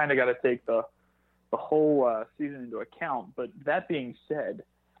 but you kind of got to take the whole season into account. But that being said,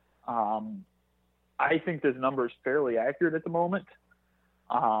 I think this number is fairly accurate at the moment.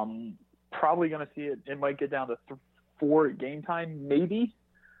 Probably going to see it. It might get down to 4 at game time, maybe.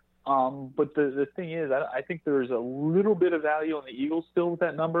 But the thing is, I think there's a little bit of value on the Eagles still with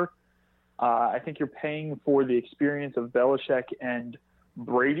that number. I think you're paying for the experience of Belichick and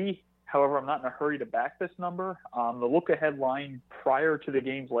Brady. However, I'm not in a hurry to back this number. The look-ahead line prior to the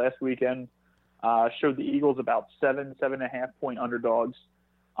games last weekend showed the Eagles about 7.5 point underdogs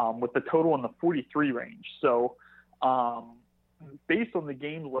with the total in the 43 range. So based on the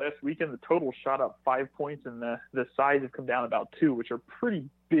games last weekend, the total shot up 5 points and the sides have come down about 2, which are pretty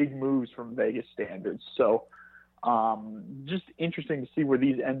big moves from Vegas standards. So just interesting to see where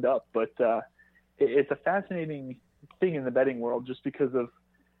these end up. But it's a fascinating thing in the betting world just because of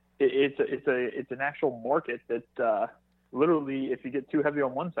it's an actual market that literally if you get too heavy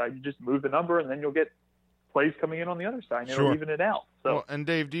on one side, you just move the number and then you'll get plays coming in on the other side and it'll even it out. So, well, and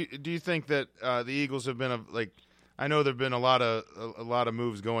Dave, do you think that the Eagles have been I know there've been a lot of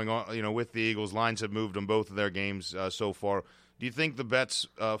moves going on, with the Eagles. Lines have moved on both of their games so far. Do you think the bets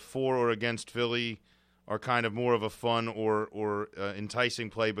for or against Philly are kind of more of a fun or enticing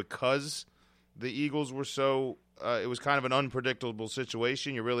play because the Eagles were so it was kind of an unpredictable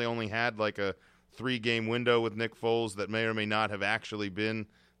situation? You really only had like a 3-game window with Nick Foles that may or may not have actually been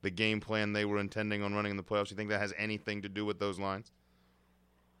the game plan they were intending on running in the playoffs. You think that has anything to do with those lines?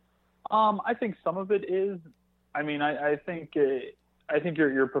 I think some of it is. I mean, I think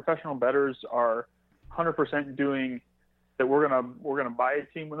your professional bettors are 100% doing that. We're gonna buy a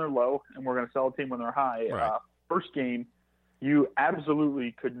team when they're low and we're gonna sell a team when they're high. Right. First game, you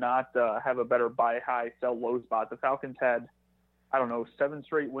absolutely could not have a better buy high, sell low spot. The Falcons had, 7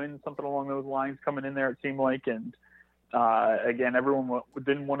 straight wins, something along those lines coming in there, it seemed like. And again, everyone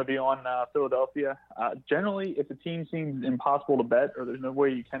didn't want to be on Philadelphia. Generally, if a team seems impossible to bet or there's no way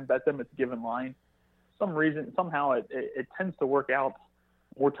you can bet them, it's a given line. Somehow it tends to work out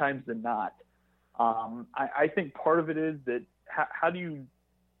more times than not. I think part of it is that how do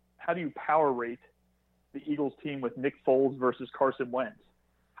you power rate the Eagles team with Nick Foles versus Carson Wentz?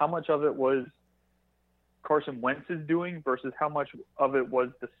 How much of it was Carson Wentz is doing versus how much of it was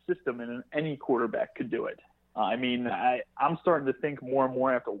the system, and any quarterback could do it? I'm starting to think more and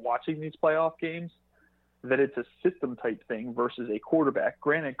more after watching these playoff games that it's a system type thing versus a quarterback.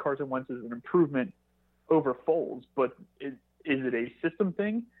 Granted, Carson Wentz is an improvement over Foles, but is it a system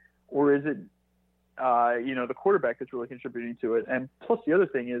thing, or is it the quarterback that's really contributing to it? And plus the other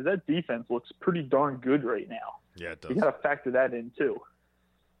thing is that defense looks pretty darn good right now. Yeah, it does. You got to factor that in too.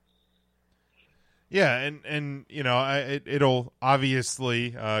 Yeah, and it'll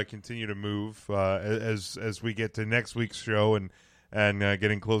obviously continue to move as we get to next week's show and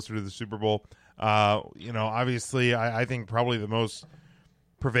getting closer to the Super Bowl. Obviously, I think probably the most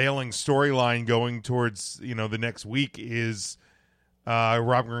prevailing storyline going towards the next week is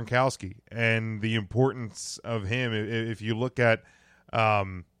Rob Gronkowski and the importance of him. If you look at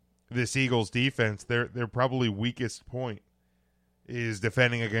this Eagles defense, their probably weakest point is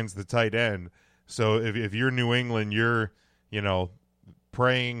defending against the tight end. So if you're New England, you're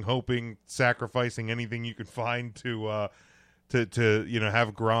praying, hoping, sacrificing anything you can find to have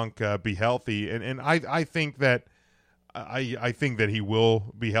Gronk be healthy. And I think that I think that he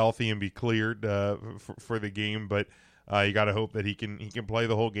will be healthy and be cleared for the game, but you got to hope that he can play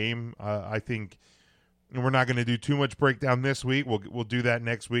the whole game. I think we're not going to do too much breakdown this week. We'll do that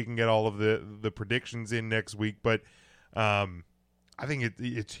next week and get all of the predictions in next week. But I think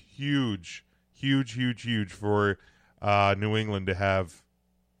it's huge for New England to have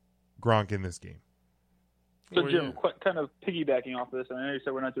Gronk in this game. So, Jim, kind of piggybacking off of this, I know you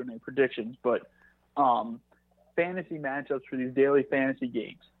said we're not doing any predictions, but fantasy matchups for these daily fantasy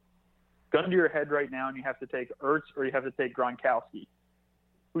games. Gun to your head right now, and you have to take Ertz or you have to take Gronkowski.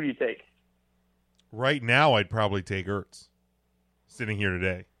 Who do you take? Right now, I'd probably take Ertz, sitting here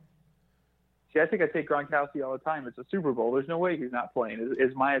today. See, I think I take Gronkowski all the time. It's a Super Bowl. There's no way he's not playing,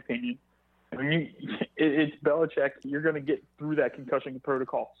 is my opinion. I mean, it's Belichick. You're going to get through that concussion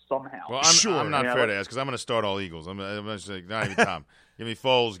protocol somehow. Well, I'm not fair to ask because I'm going to start all Eagles. I'm going to say, not even Tom. Give me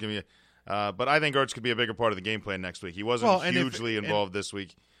Foles. Give me. But I think Ertz could be a bigger part of the game plan next week. He wasn't hugely involved this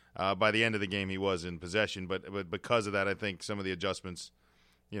week. By the end of the game, he was in possession. But because of that, I think some of the adjustments,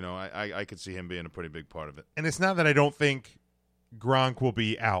 I could see him being a pretty big part of it. And it's not that I don't think Gronk will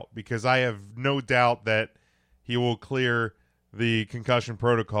be out, because I have no doubt that he will clear the concussion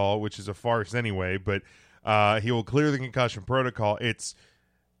protocol, which is a farce anyway, but he will clear the concussion protocol. It's,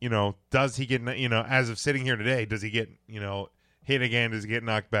 does he get, as of sitting here today, does he get, hit again? Does he get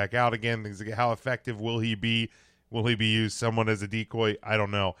knocked back out again? How effective will he be? Will he be used somewhat as a decoy? I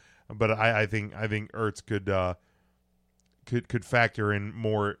don't know. But I think Ertz could factor in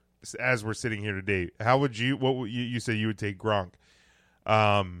more as we're sitting here today. How would you say you would take Gronk?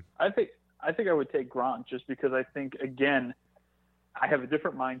 I think I would take Gronk just because I think, again, I have a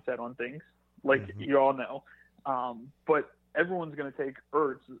different mindset on things, like you all know. But everyone's going to take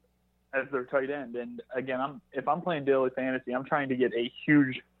Ertz as their tight end. And, again, if I'm playing daily fantasy, I'm trying to get a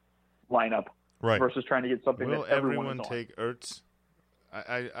huge lineup versus trying to get something Will that everyone everyone is on. take Ertz?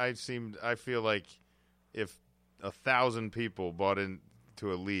 I feel like if 1,000 people bought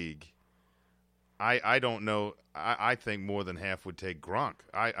into a league, I don't know. I think more than half would take Gronk.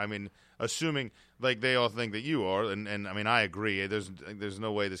 I mean, assuming like they all think that you are, and I mean, I agree. There's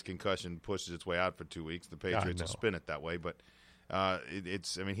no way this concussion pushes its way out for 2 weeks. The Patriots will spin it that way, but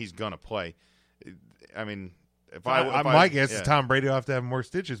it's. I mean, he's gonna play. I mean, my guess is Tom Brady will have to have more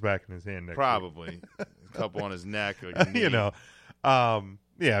stitches back in his hand next probably week. a couple on his neck. Or knee. Yeah.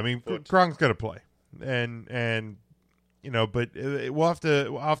 I mean, Gronk's gonna play, and. But we'll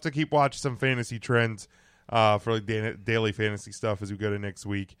have to keep watching some fantasy trends for like daily fantasy stuff as we go to next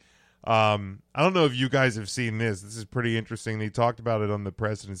week. I don't know if you guys have seen this. This is pretty interesting. They talked about it on the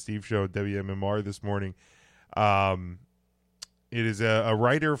President Steve show at WMMR this morning. It is a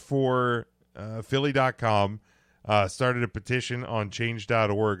writer for Philly.com started a petition on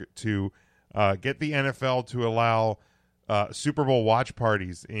change.org to get the NFL to allow Super Bowl watch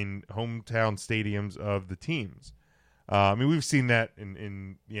parties in hometown stadiums of the teams. I mean, we've seen that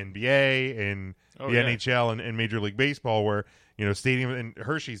in the NBA, in the NHL, and Major League Baseball, where stadium, and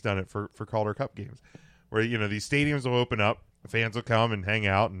Hershey's done it for Calder Cup games, where these stadiums will open up, fans will come and hang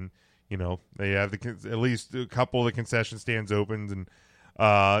out, and they have at least a couple of the concession stands opened, and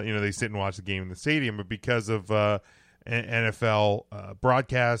they sit and watch the game in the stadium. But because of NFL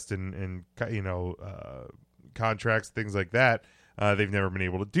broadcast and contracts, things like that, they've never been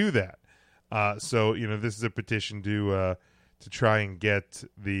able to do that. So this is a petition to try and get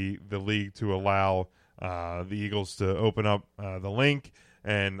the league to allow the Eagles to open up the link,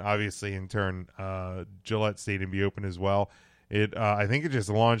 and obviously in turn Gillette Stadium be open as well. I think it just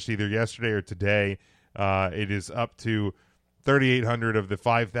launched either yesterday or today. It is up to 3,800 of the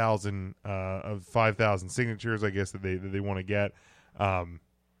 5,000 signatures, I guess, that they want to get. I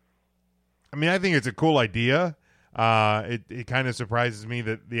mean, I think it's a cool idea. It kind of surprises me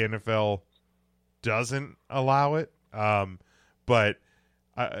that the NFL doesn't allow it. But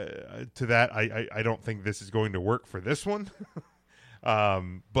to that, I don't think this is going to work for this one. But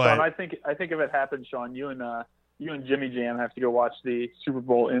Sean, I think if it happens, Sean, you and Jimmy Jam have to go watch the Super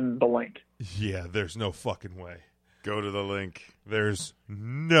Bowl in the link. Yeah, there's no fucking way. Go to the link. There's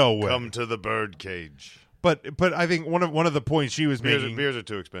no way. Come to the bird cage. But I think one of the points she was making, beers are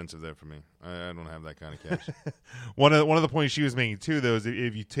too expensive there for me. I don't have that kind of cash. one of the points she was making too, though, is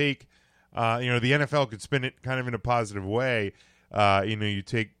if you take, the NFL could spin it kind of in a positive way. You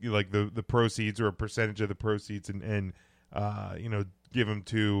take like the proceeds or a percentage of the proceeds and give them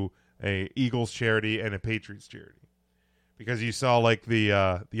to a Eagles charity and a Patriots charity, because you saw like the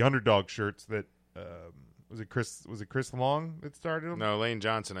underdog shirts that was it Chris Long that started them? No, Lane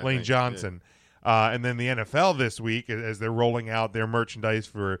Johnson. I Lane think. Johnson. Yeah. And then the NFL this week, as they're rolling out their merchandise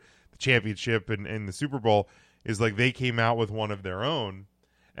for the championship and the Super Bowl, is like they came out with one of their own.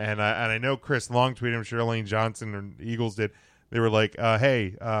 And I know Chris Long tweeted, I'm sure Lane Johnson or the Eagles did. They were like,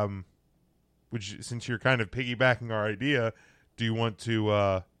 hey, since you're kind of piggybacking our idea, do you want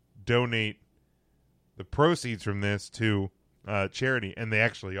to donate the proceeds from this to charity? And they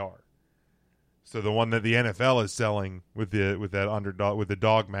actually are. So the one that the NFL is selling with the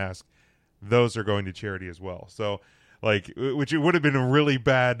dog mask, those are going to charity as well. So, like, which it would have been a really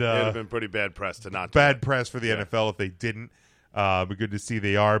bad. It would have been pretty bad press to not. Bad press for the NFL if they didn't. But good to see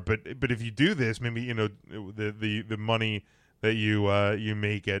they are. But if you do this, maybe the money that you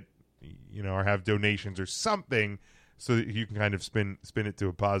make at or have donations or something, so that you can kind of spin it to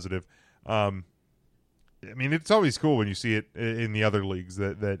a positive. I mean, it's always cool when you see it in the other leagues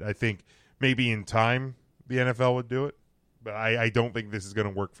that I think maybe in time the NFL would do it, but I don't think this is going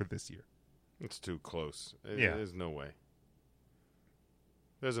to work for this year. It's too close. Yeah. There's no way.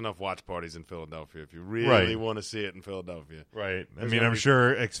 There's enough watch parties in Philadelphia if you really want to see it in Philadelphia. Right. I mean, I'm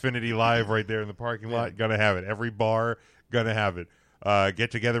sure Xfinity Live right there in the parking lot going to have it. Every bar going to have it. Get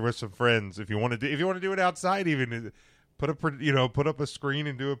together with some friends if you want to do it outside. Even put up a screen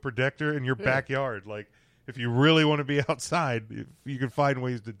and do a projector in your backyard. Like if you really want to be outside, you can find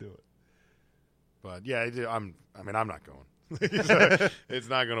ways to do it. But yeah, I'm not going. It's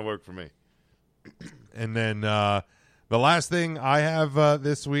not going to work for me. And then the last thing I have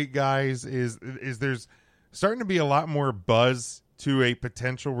this week, guys, is there's starting to be a lot more buzz to a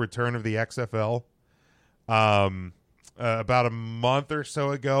potential return of the XFL. About a month or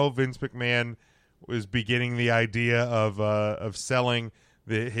so ago, Vince McMahon was beginning the idea of selling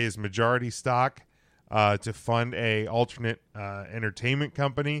his majority stock to fund a alternate entertainment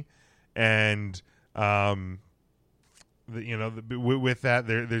company, and with that,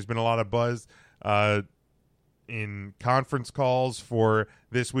 there's been a lot of buzz in conference calls for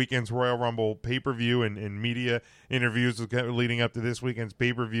this weekend's Royal Rumble pay-per-view and media interviews leading up to this weekend's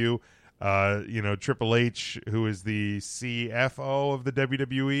pay-per-view. Triple H, who is the CFO of the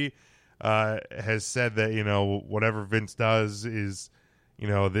WWE, has said that, whatever Vince does is,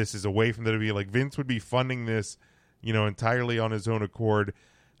 this is away from the WWE. Like, Vince would be funding this, entirely on his own accord.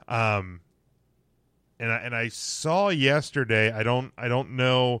 And I saw yesterday, I don't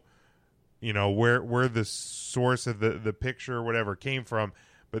know, where the source of the picture or whatever came from,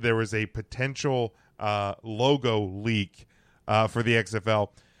 but there was a potential logo leak for the XFL.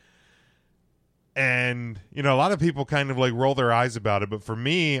 And, a lot of people kind of like roll their eyes about it. But for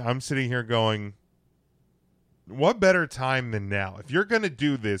me, I'm sitting here going, what better time than now? If you're going to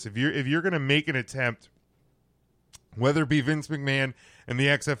do this, if you're going to make an attempt, whether it be Vince McMahon and the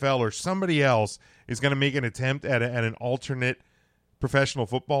XFL or somebody else is going to make an attempt at an alternate professional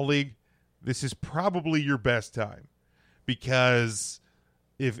football league, this is probably your best time. Because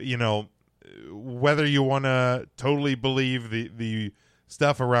if, whether you want to totally believe the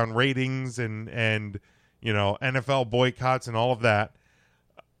stuff around ratings and NFL boycotts and all of that,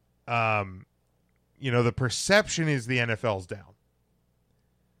 the perception is the NFL's down.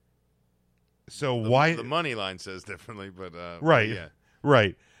 So why the money line says differently, but right, yeah,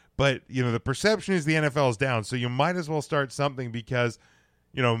 right. But the perception is the NFL's down, so you might as well start something because,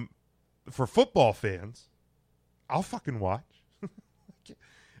 for football fans, I'll fucking watch.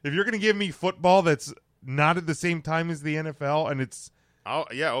 If you're going to give me football that's not at the same time as the NFL and it's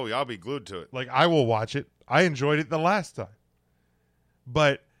I'll be glued to it. Like, I will watch it. I enjoyed it the last time.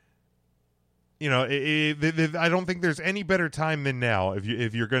 But I don't think there's any better time than now if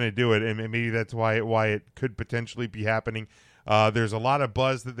you're going to do it, and maybe that's why it could potentially be happening. There's a lot of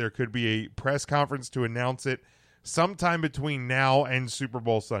buzz that there could be a press conference to announce it sometime between now and Super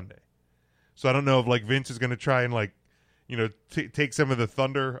Bowl Sunday. So I don't know if Vince is going to try and take some of the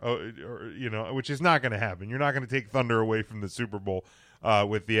thunder, or which is not going to happen. You're not going to take thunder away from the Super Bowl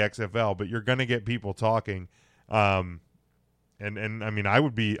with the XFL, but you're going to get people talking. And I mean,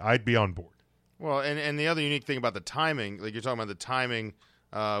 I'd be on board. Well, and the other unique thing about the timing, like you're talking about the timing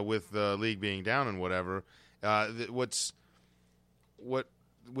with the league being down and whatever, what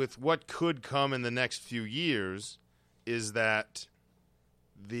could come in the next few years is that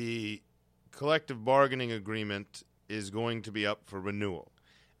the collective bargaining agreement is going to be up for renewal.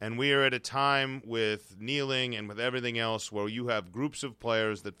 And we are at a time with kneeling and with everything else where you have groups of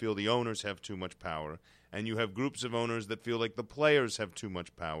players that feel the owners have too much power, and you have groups of owners that feel like the players have too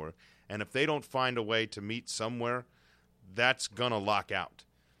much power. And if they don't find a way to meet somewhere, that's going to lock out.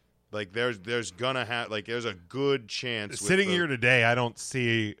 There's a good chance. Sitting here today, I don't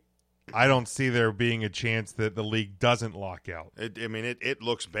see there being a chance that the league doesn't lock out. It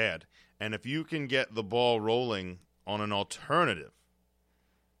looks bad. And if you can get the ball rolling on an alternative,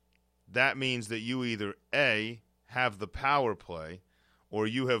 that means that you either A, have the power play, or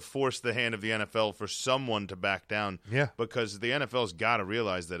you have forced the hand of the NFL for someone to back down. Yeah. Because the NFL's got to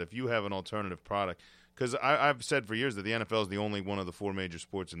realize that if you have an alternative product, because I've said for years that the NFL is the only one of the four major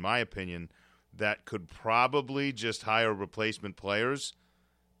sports, in my opinion, that could probably just hire replacement players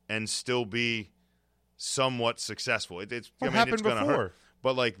and still be somewhat successful. It's going to hurt,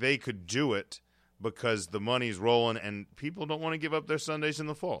 but they could do it because the money's rolling and people don't want to give up their Sundays in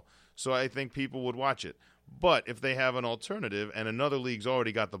the fall. So I think people would watch it. But if they have an alternative and another league's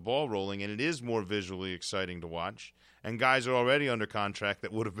already got the ball rolling and it is more visually exciting to watch, and guys are already under contract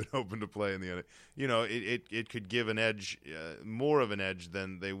that would have been open to play in the other, it could give an edge, more of an edge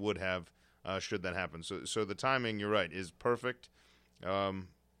than they would have should that happen. So the timing, you're right, is perfect. I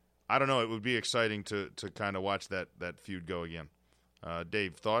don't know. It would be exciting to kind of watch that feud go again.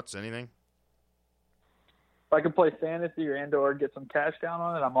 Dave, thoughts? Anything? If I could play fantasy or get some cash down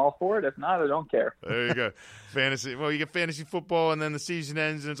on it, I'm all for it. If not, I don't care. There you go. Fantasy. Well, you get fantasy football, and then the season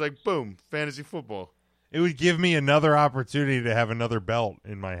ends, and it's like, boom, fantasy football. It would give me another opportunity to have another belt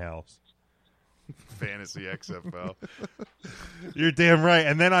in my house. Fantasy XFL. You're damn right.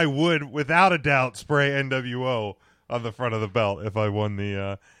 And then I would, without a doubt, spray NWO on the front of the belt if I won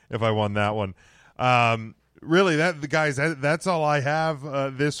that one. Really, that's all I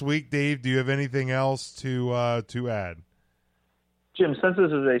have this week. Dave, do you have anything else to add? Jim, since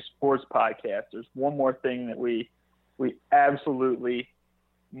this is a sports podcast, there's one more thing that we absolutely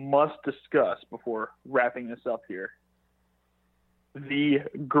must discuss before wrapping this up here. The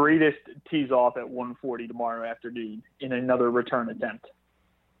greatest tees off at 1:40 tomorrow afternoon in another return attempt.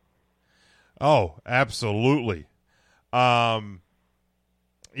 Oh, absolutely.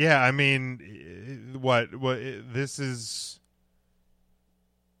 Yeah, I mean, this is.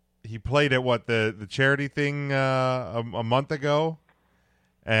 He played at the charity thing a month ago,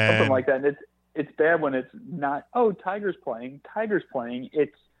 and something like that. And it's bad when it's not. Oh, Tiger's playing.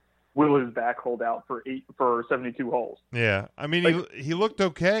 It's will his back hold out for 72 holes. Yeah, I mean, he looked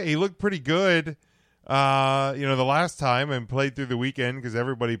okay. He looked pretty good. The last time and played through the weekend because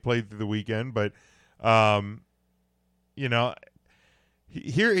everybody played through the weekend, but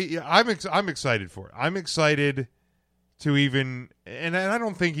Here, I'm excited for it. I'm excited to even, and I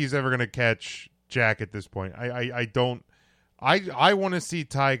don't think he's ever going to catch Jack at this point. I don't. I want to see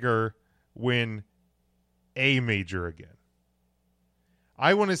Tiger win a major again.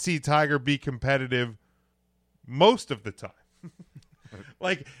 I want to see Tiger be competitive most of the time.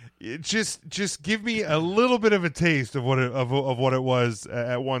 Just give me a little bit of a taste of what it was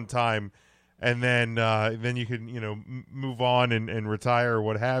at one time. And then you can move on and retire or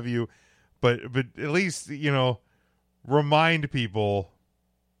what have you, but at least remind people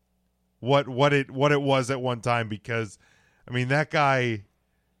what it was at one time, because I mean that guy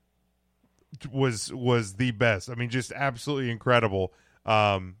was the best. I mean, just absolutely incredible.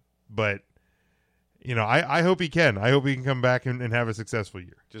 But I hope he can. I hope he can come back and have a successful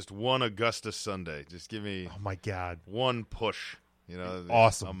year. Just one Augusta Sunday. Just give me oh my God, one push.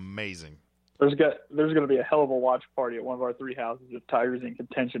 Awesome, amazing. There's going to be a hell of a watch party at one of our three houses if Tiger's in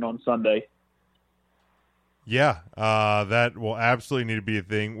contention on Sunday. Yeah, that will absolutely need to be a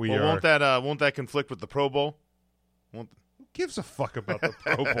thing. Won't that conflict with the Pro Bowl? Who gives a fuck about the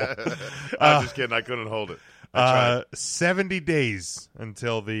Pro Bowl? I'm just kidding. I couldn't hold it. 70 days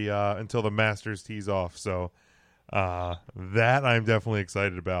until the Masters tees off. So that I'm definitely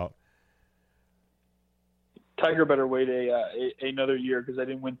excited about. Tiger better wait another year because I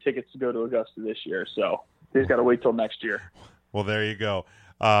didn't win tickets to go to Augusta this year. So he's got to wait till next year. Well, there you go.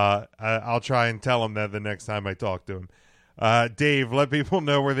 I'll try and tell him that the next time I talk to him. Dave, let people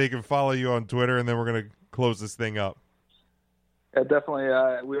know where they can follow you on Twitter, and then we're going to close this thing up. Yeah, definitely.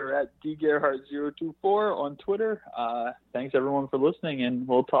 We are at dgerhart024 on Twitter. Thanks, everyone, for listening, and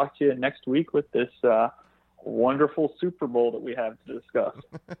we'll talk to you next week with this wonderful Super Bowl that we have to discuss.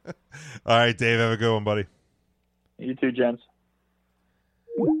 All right, Dave, have a good one, buddy. You too, gents.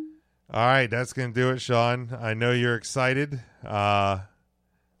 All right, that's going to do it, Sean. I know you're excited.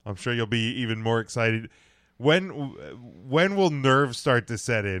 I'm sure you'll be even more excited. When will nerves start to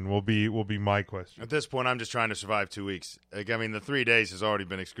set in will be my question. At this point, I'm just trying to survive 2 weeks. Like, I mean, the 3 days has already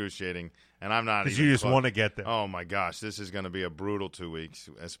been excruciating, and I'm not. Because you just want to get there. Oh my gosh, this is going to be a brutal 2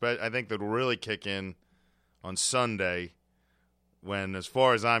 weeks. I think that'll really kick in on Sunday, when, as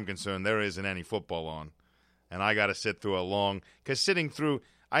far as I'm concerned, there isn't any football on, and I got to sit through a long. Because sitting through,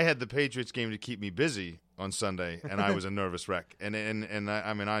 I had the Patriots game to keep me busy on Sunday, and I was a nervous wreck. And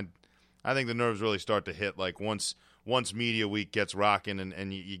I think the nerves really start to hit like once media week gets rocking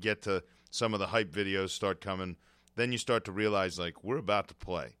and you get to some of the hype videos start coming, then you start to realize like we're about to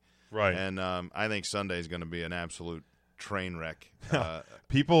play. Right. And I think Sunday is going to be an absolute train wreck.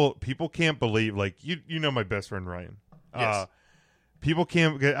 People can't believe, like, you know my best friend Ryan. Yes. People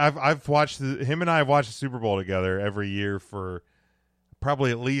can't. I've watched him and I have watched the Super Bowl together every year for probably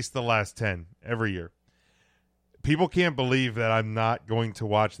at least the last 10 every year. People can't believe that I'm not going to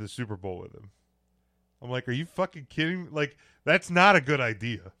watch the Super Bowl with him. I'm like, are you fucking kidding? Like, that's not a good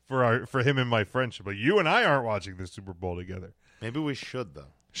idea for him and my friendship. But you and I aren't watching the Super Bowl together. Maybe we should,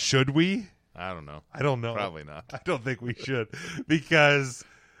 though. Should we? I don't know. I don't know. Probably not. I don't think we should, because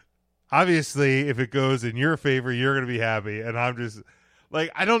obviously if it goes in your favor, you're going to be happy, and I'm just like,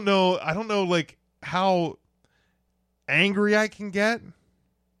 I don't know like how angry I can get,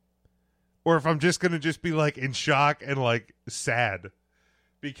 or if I'm just going to just be like in shock and like sad,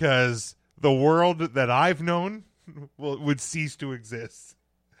 because the world that I've known would cease to exist.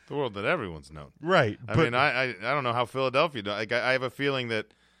 The world that everyone's known. Right. I mean, I don't know how Philadelphia does. Like, I have a feeling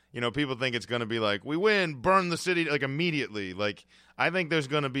that, people think it's going to be like, we win, burn the city, like, immediately. Like, I think there's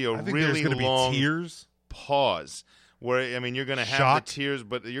going to be a really long tears pause where, you're going to have the tears,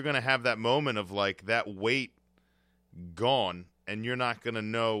 but you're going to have that moment of, like, that weight gone, and you're not going to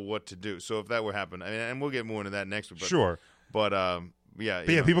know what to do. So if that were happen, and we'll get more into that next week. But, sure. But, yeah,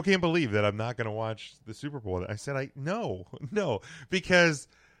 people can't believe that I'm not going to watch the Super Bowl. I said, no, because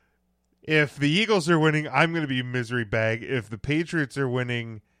if the Eagles are winning, I'm going to be a misery bag. If the Patriots are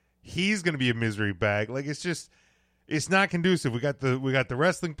winning, he's going to be a misery bag. Like, it's not conducive. We got the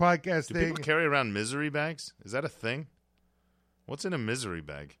wrestling podcast Do thing. people carry around misery bags? Is that a thing? What's in a misery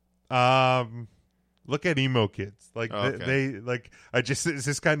bag? Look at emo kids. Like, okay. it's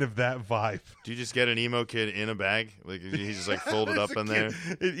just kind of that vibe. Do you just get an emo kid in a bag? Like, he's just like folded up in there?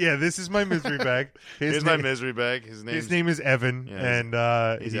 Yeah, this is my misery bag. Here's my misery bag. His name is Evan. Yeah,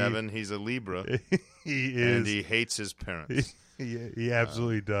 and he's Evan. He's a Libra. He is. And he hates his parents. He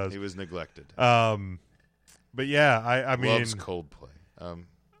absolutely does. He was neglected. But yeah, I mean, loves Coldplay.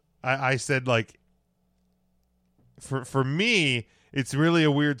 I said, like, for me, it's really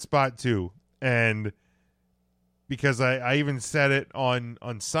a weird spot too. And because I even said it on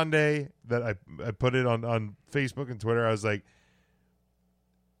Sunday, that I put it on Facebook and Twitter, I was like,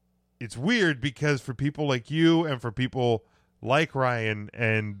 it's weird because for people like you and for people like Ryan,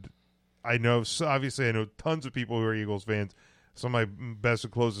 and I know tons of people who are Eagles fans, some of my best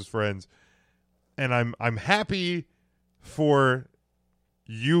and closest friends, and I'm happy for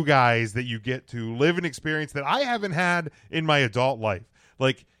you guys that you get to live an experience that I haven't had in my adult life.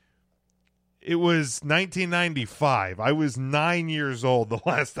 Like, it was 1995. I was 9 years old the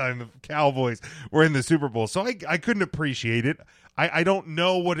last time the Cowboys were in the Super Bowl, so I couldn't appreciate it. I don't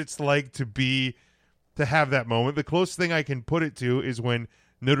know what it's like to have that moment. The closest thing I can put it to is when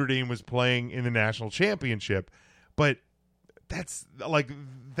Notre Dame was playing in the national championship, but that's like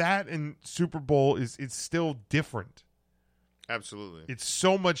that, and Super Bowl it's still different. Absolutely. It's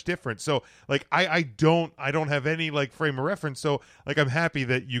so much different. So, like, I don't have any, like, frame of reference. So, like, I'm happy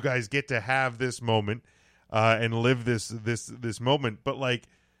that you guys get to have this moment and live this moment. But, like,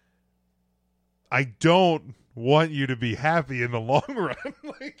 I don't want you to be happy in the long run.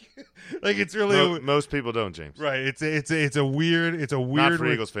 like it's really most people don't, James. Right. It's a weird not for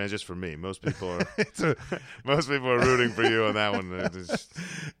Eagles fans, just for me. Most people are most people are rooting for you on that one.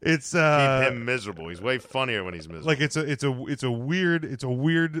 It's keep him miserable. He's way funnier when he's miserable. Like, it's a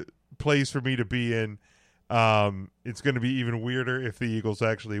weird place for me to be in. It's going to be even weirder if the Eagles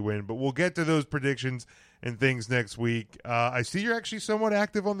actually win, but we'll get to those predictions and things next week. I see you're actually somewhat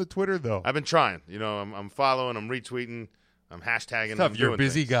active on the Twitter, though. I've been trying. I'm following, I'm retweeting, I'm hashtagging. Tough. I'm You're a doing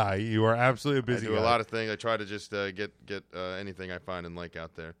busy things. guy. You are absolutely a busy guy. I do a lot of things. I try to just get anything I find and like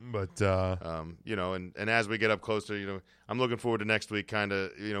out there. But and as we get up closer, I'm looking forward to next week. Kind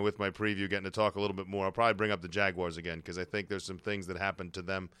of, with my preview, getting to talk a little bit more. I'll probably bring up the Jaguars again because I think there's some things that happened to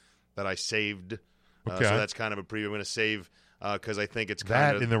them that I saved. Okay. So that's kind of a preview. I'm going to save because I think it's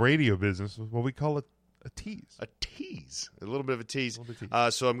that in the radio business, what we call a tease. A tease, a little bit of a tease.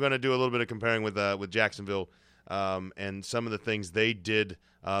 tease. So I'm going to do a little bit of comparing with Jacksonville. And some of the things they did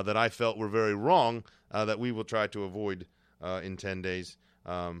that I felt were very wrong that we will try to avoid in 10 days.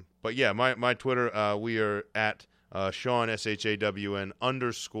 But, yeah, my Twitter, we are at Sean, SHAWN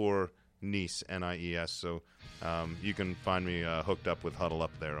 _Nice, NIES. So you can find me hooked up with Huddle Up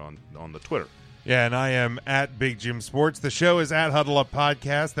there on the Twitter. Yeah, and I am at Big Jim Sports. The show is at Huddle Up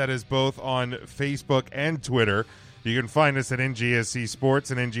Podcast. That is both on Facebook and Twitter. You can find us at NGSC Sports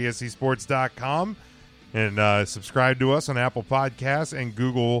and NGSCSports.com. And subscribe to us on Apple Podcasts and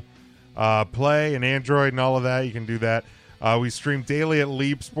Google Play and Android and all of that. You can do that. We stream daily at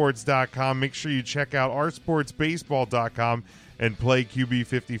LeapSports.com. Make sure you check out OurSportsBaseball.com and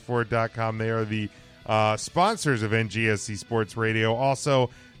PlayQB54.com. They are the sponsors of NGSC Sports Radio. Also,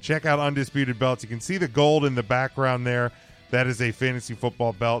 check out Undisputed Belts. You can see the gold in the background there. That is a fantasy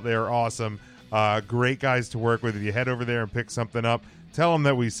football belt. They are awesome. Great guys to work with. If you head over there and pick something up, tell them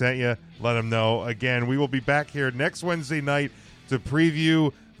that we sent you. Let them know. Again, we will be back here next Wednesday night to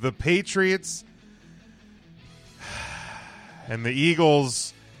preview the Patriots and the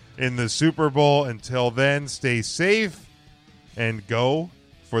Eagles in the Super Bowl. Until then, stay safe and go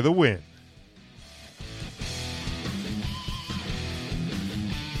for the win.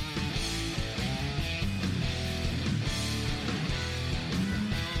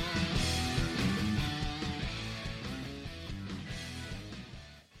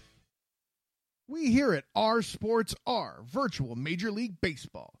 We here at Our Sports are Virtual Major League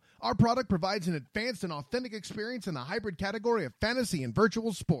Baseball. Our product provides an advanced and authentic experience in the hybrid category of fantasy and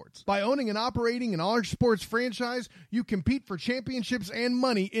virtual sports. By owning and operating an Our Sports franchise, you compete for championships and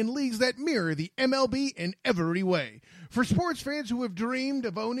money in leagues that mirror the MLB in every way. For sports fans who have dreamed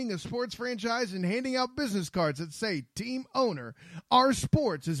of owning a sports franchise and handing out business cards that say Team Owner, Our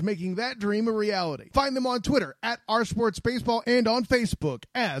Sports is making that dream a reality. Find them on Twitter at Our Sports Baseball and on Facebook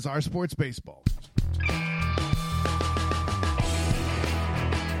as Our Sports Baseball.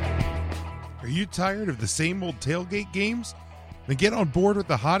 Are you tired of the same old tailgate games? Then get on board with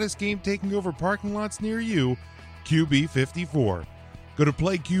the hottest game taking over parking lots near you, QB54. Go to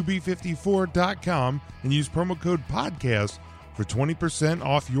playqb54.com and use promo code PODCAST for 20%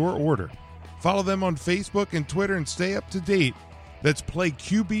 off your order. Follow them on Facebook and Twitter and stay up to date. That's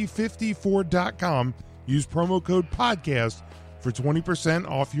playqb54.com. Use promo code PODCAST for 20%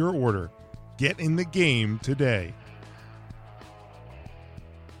 off your order. Get in the game today.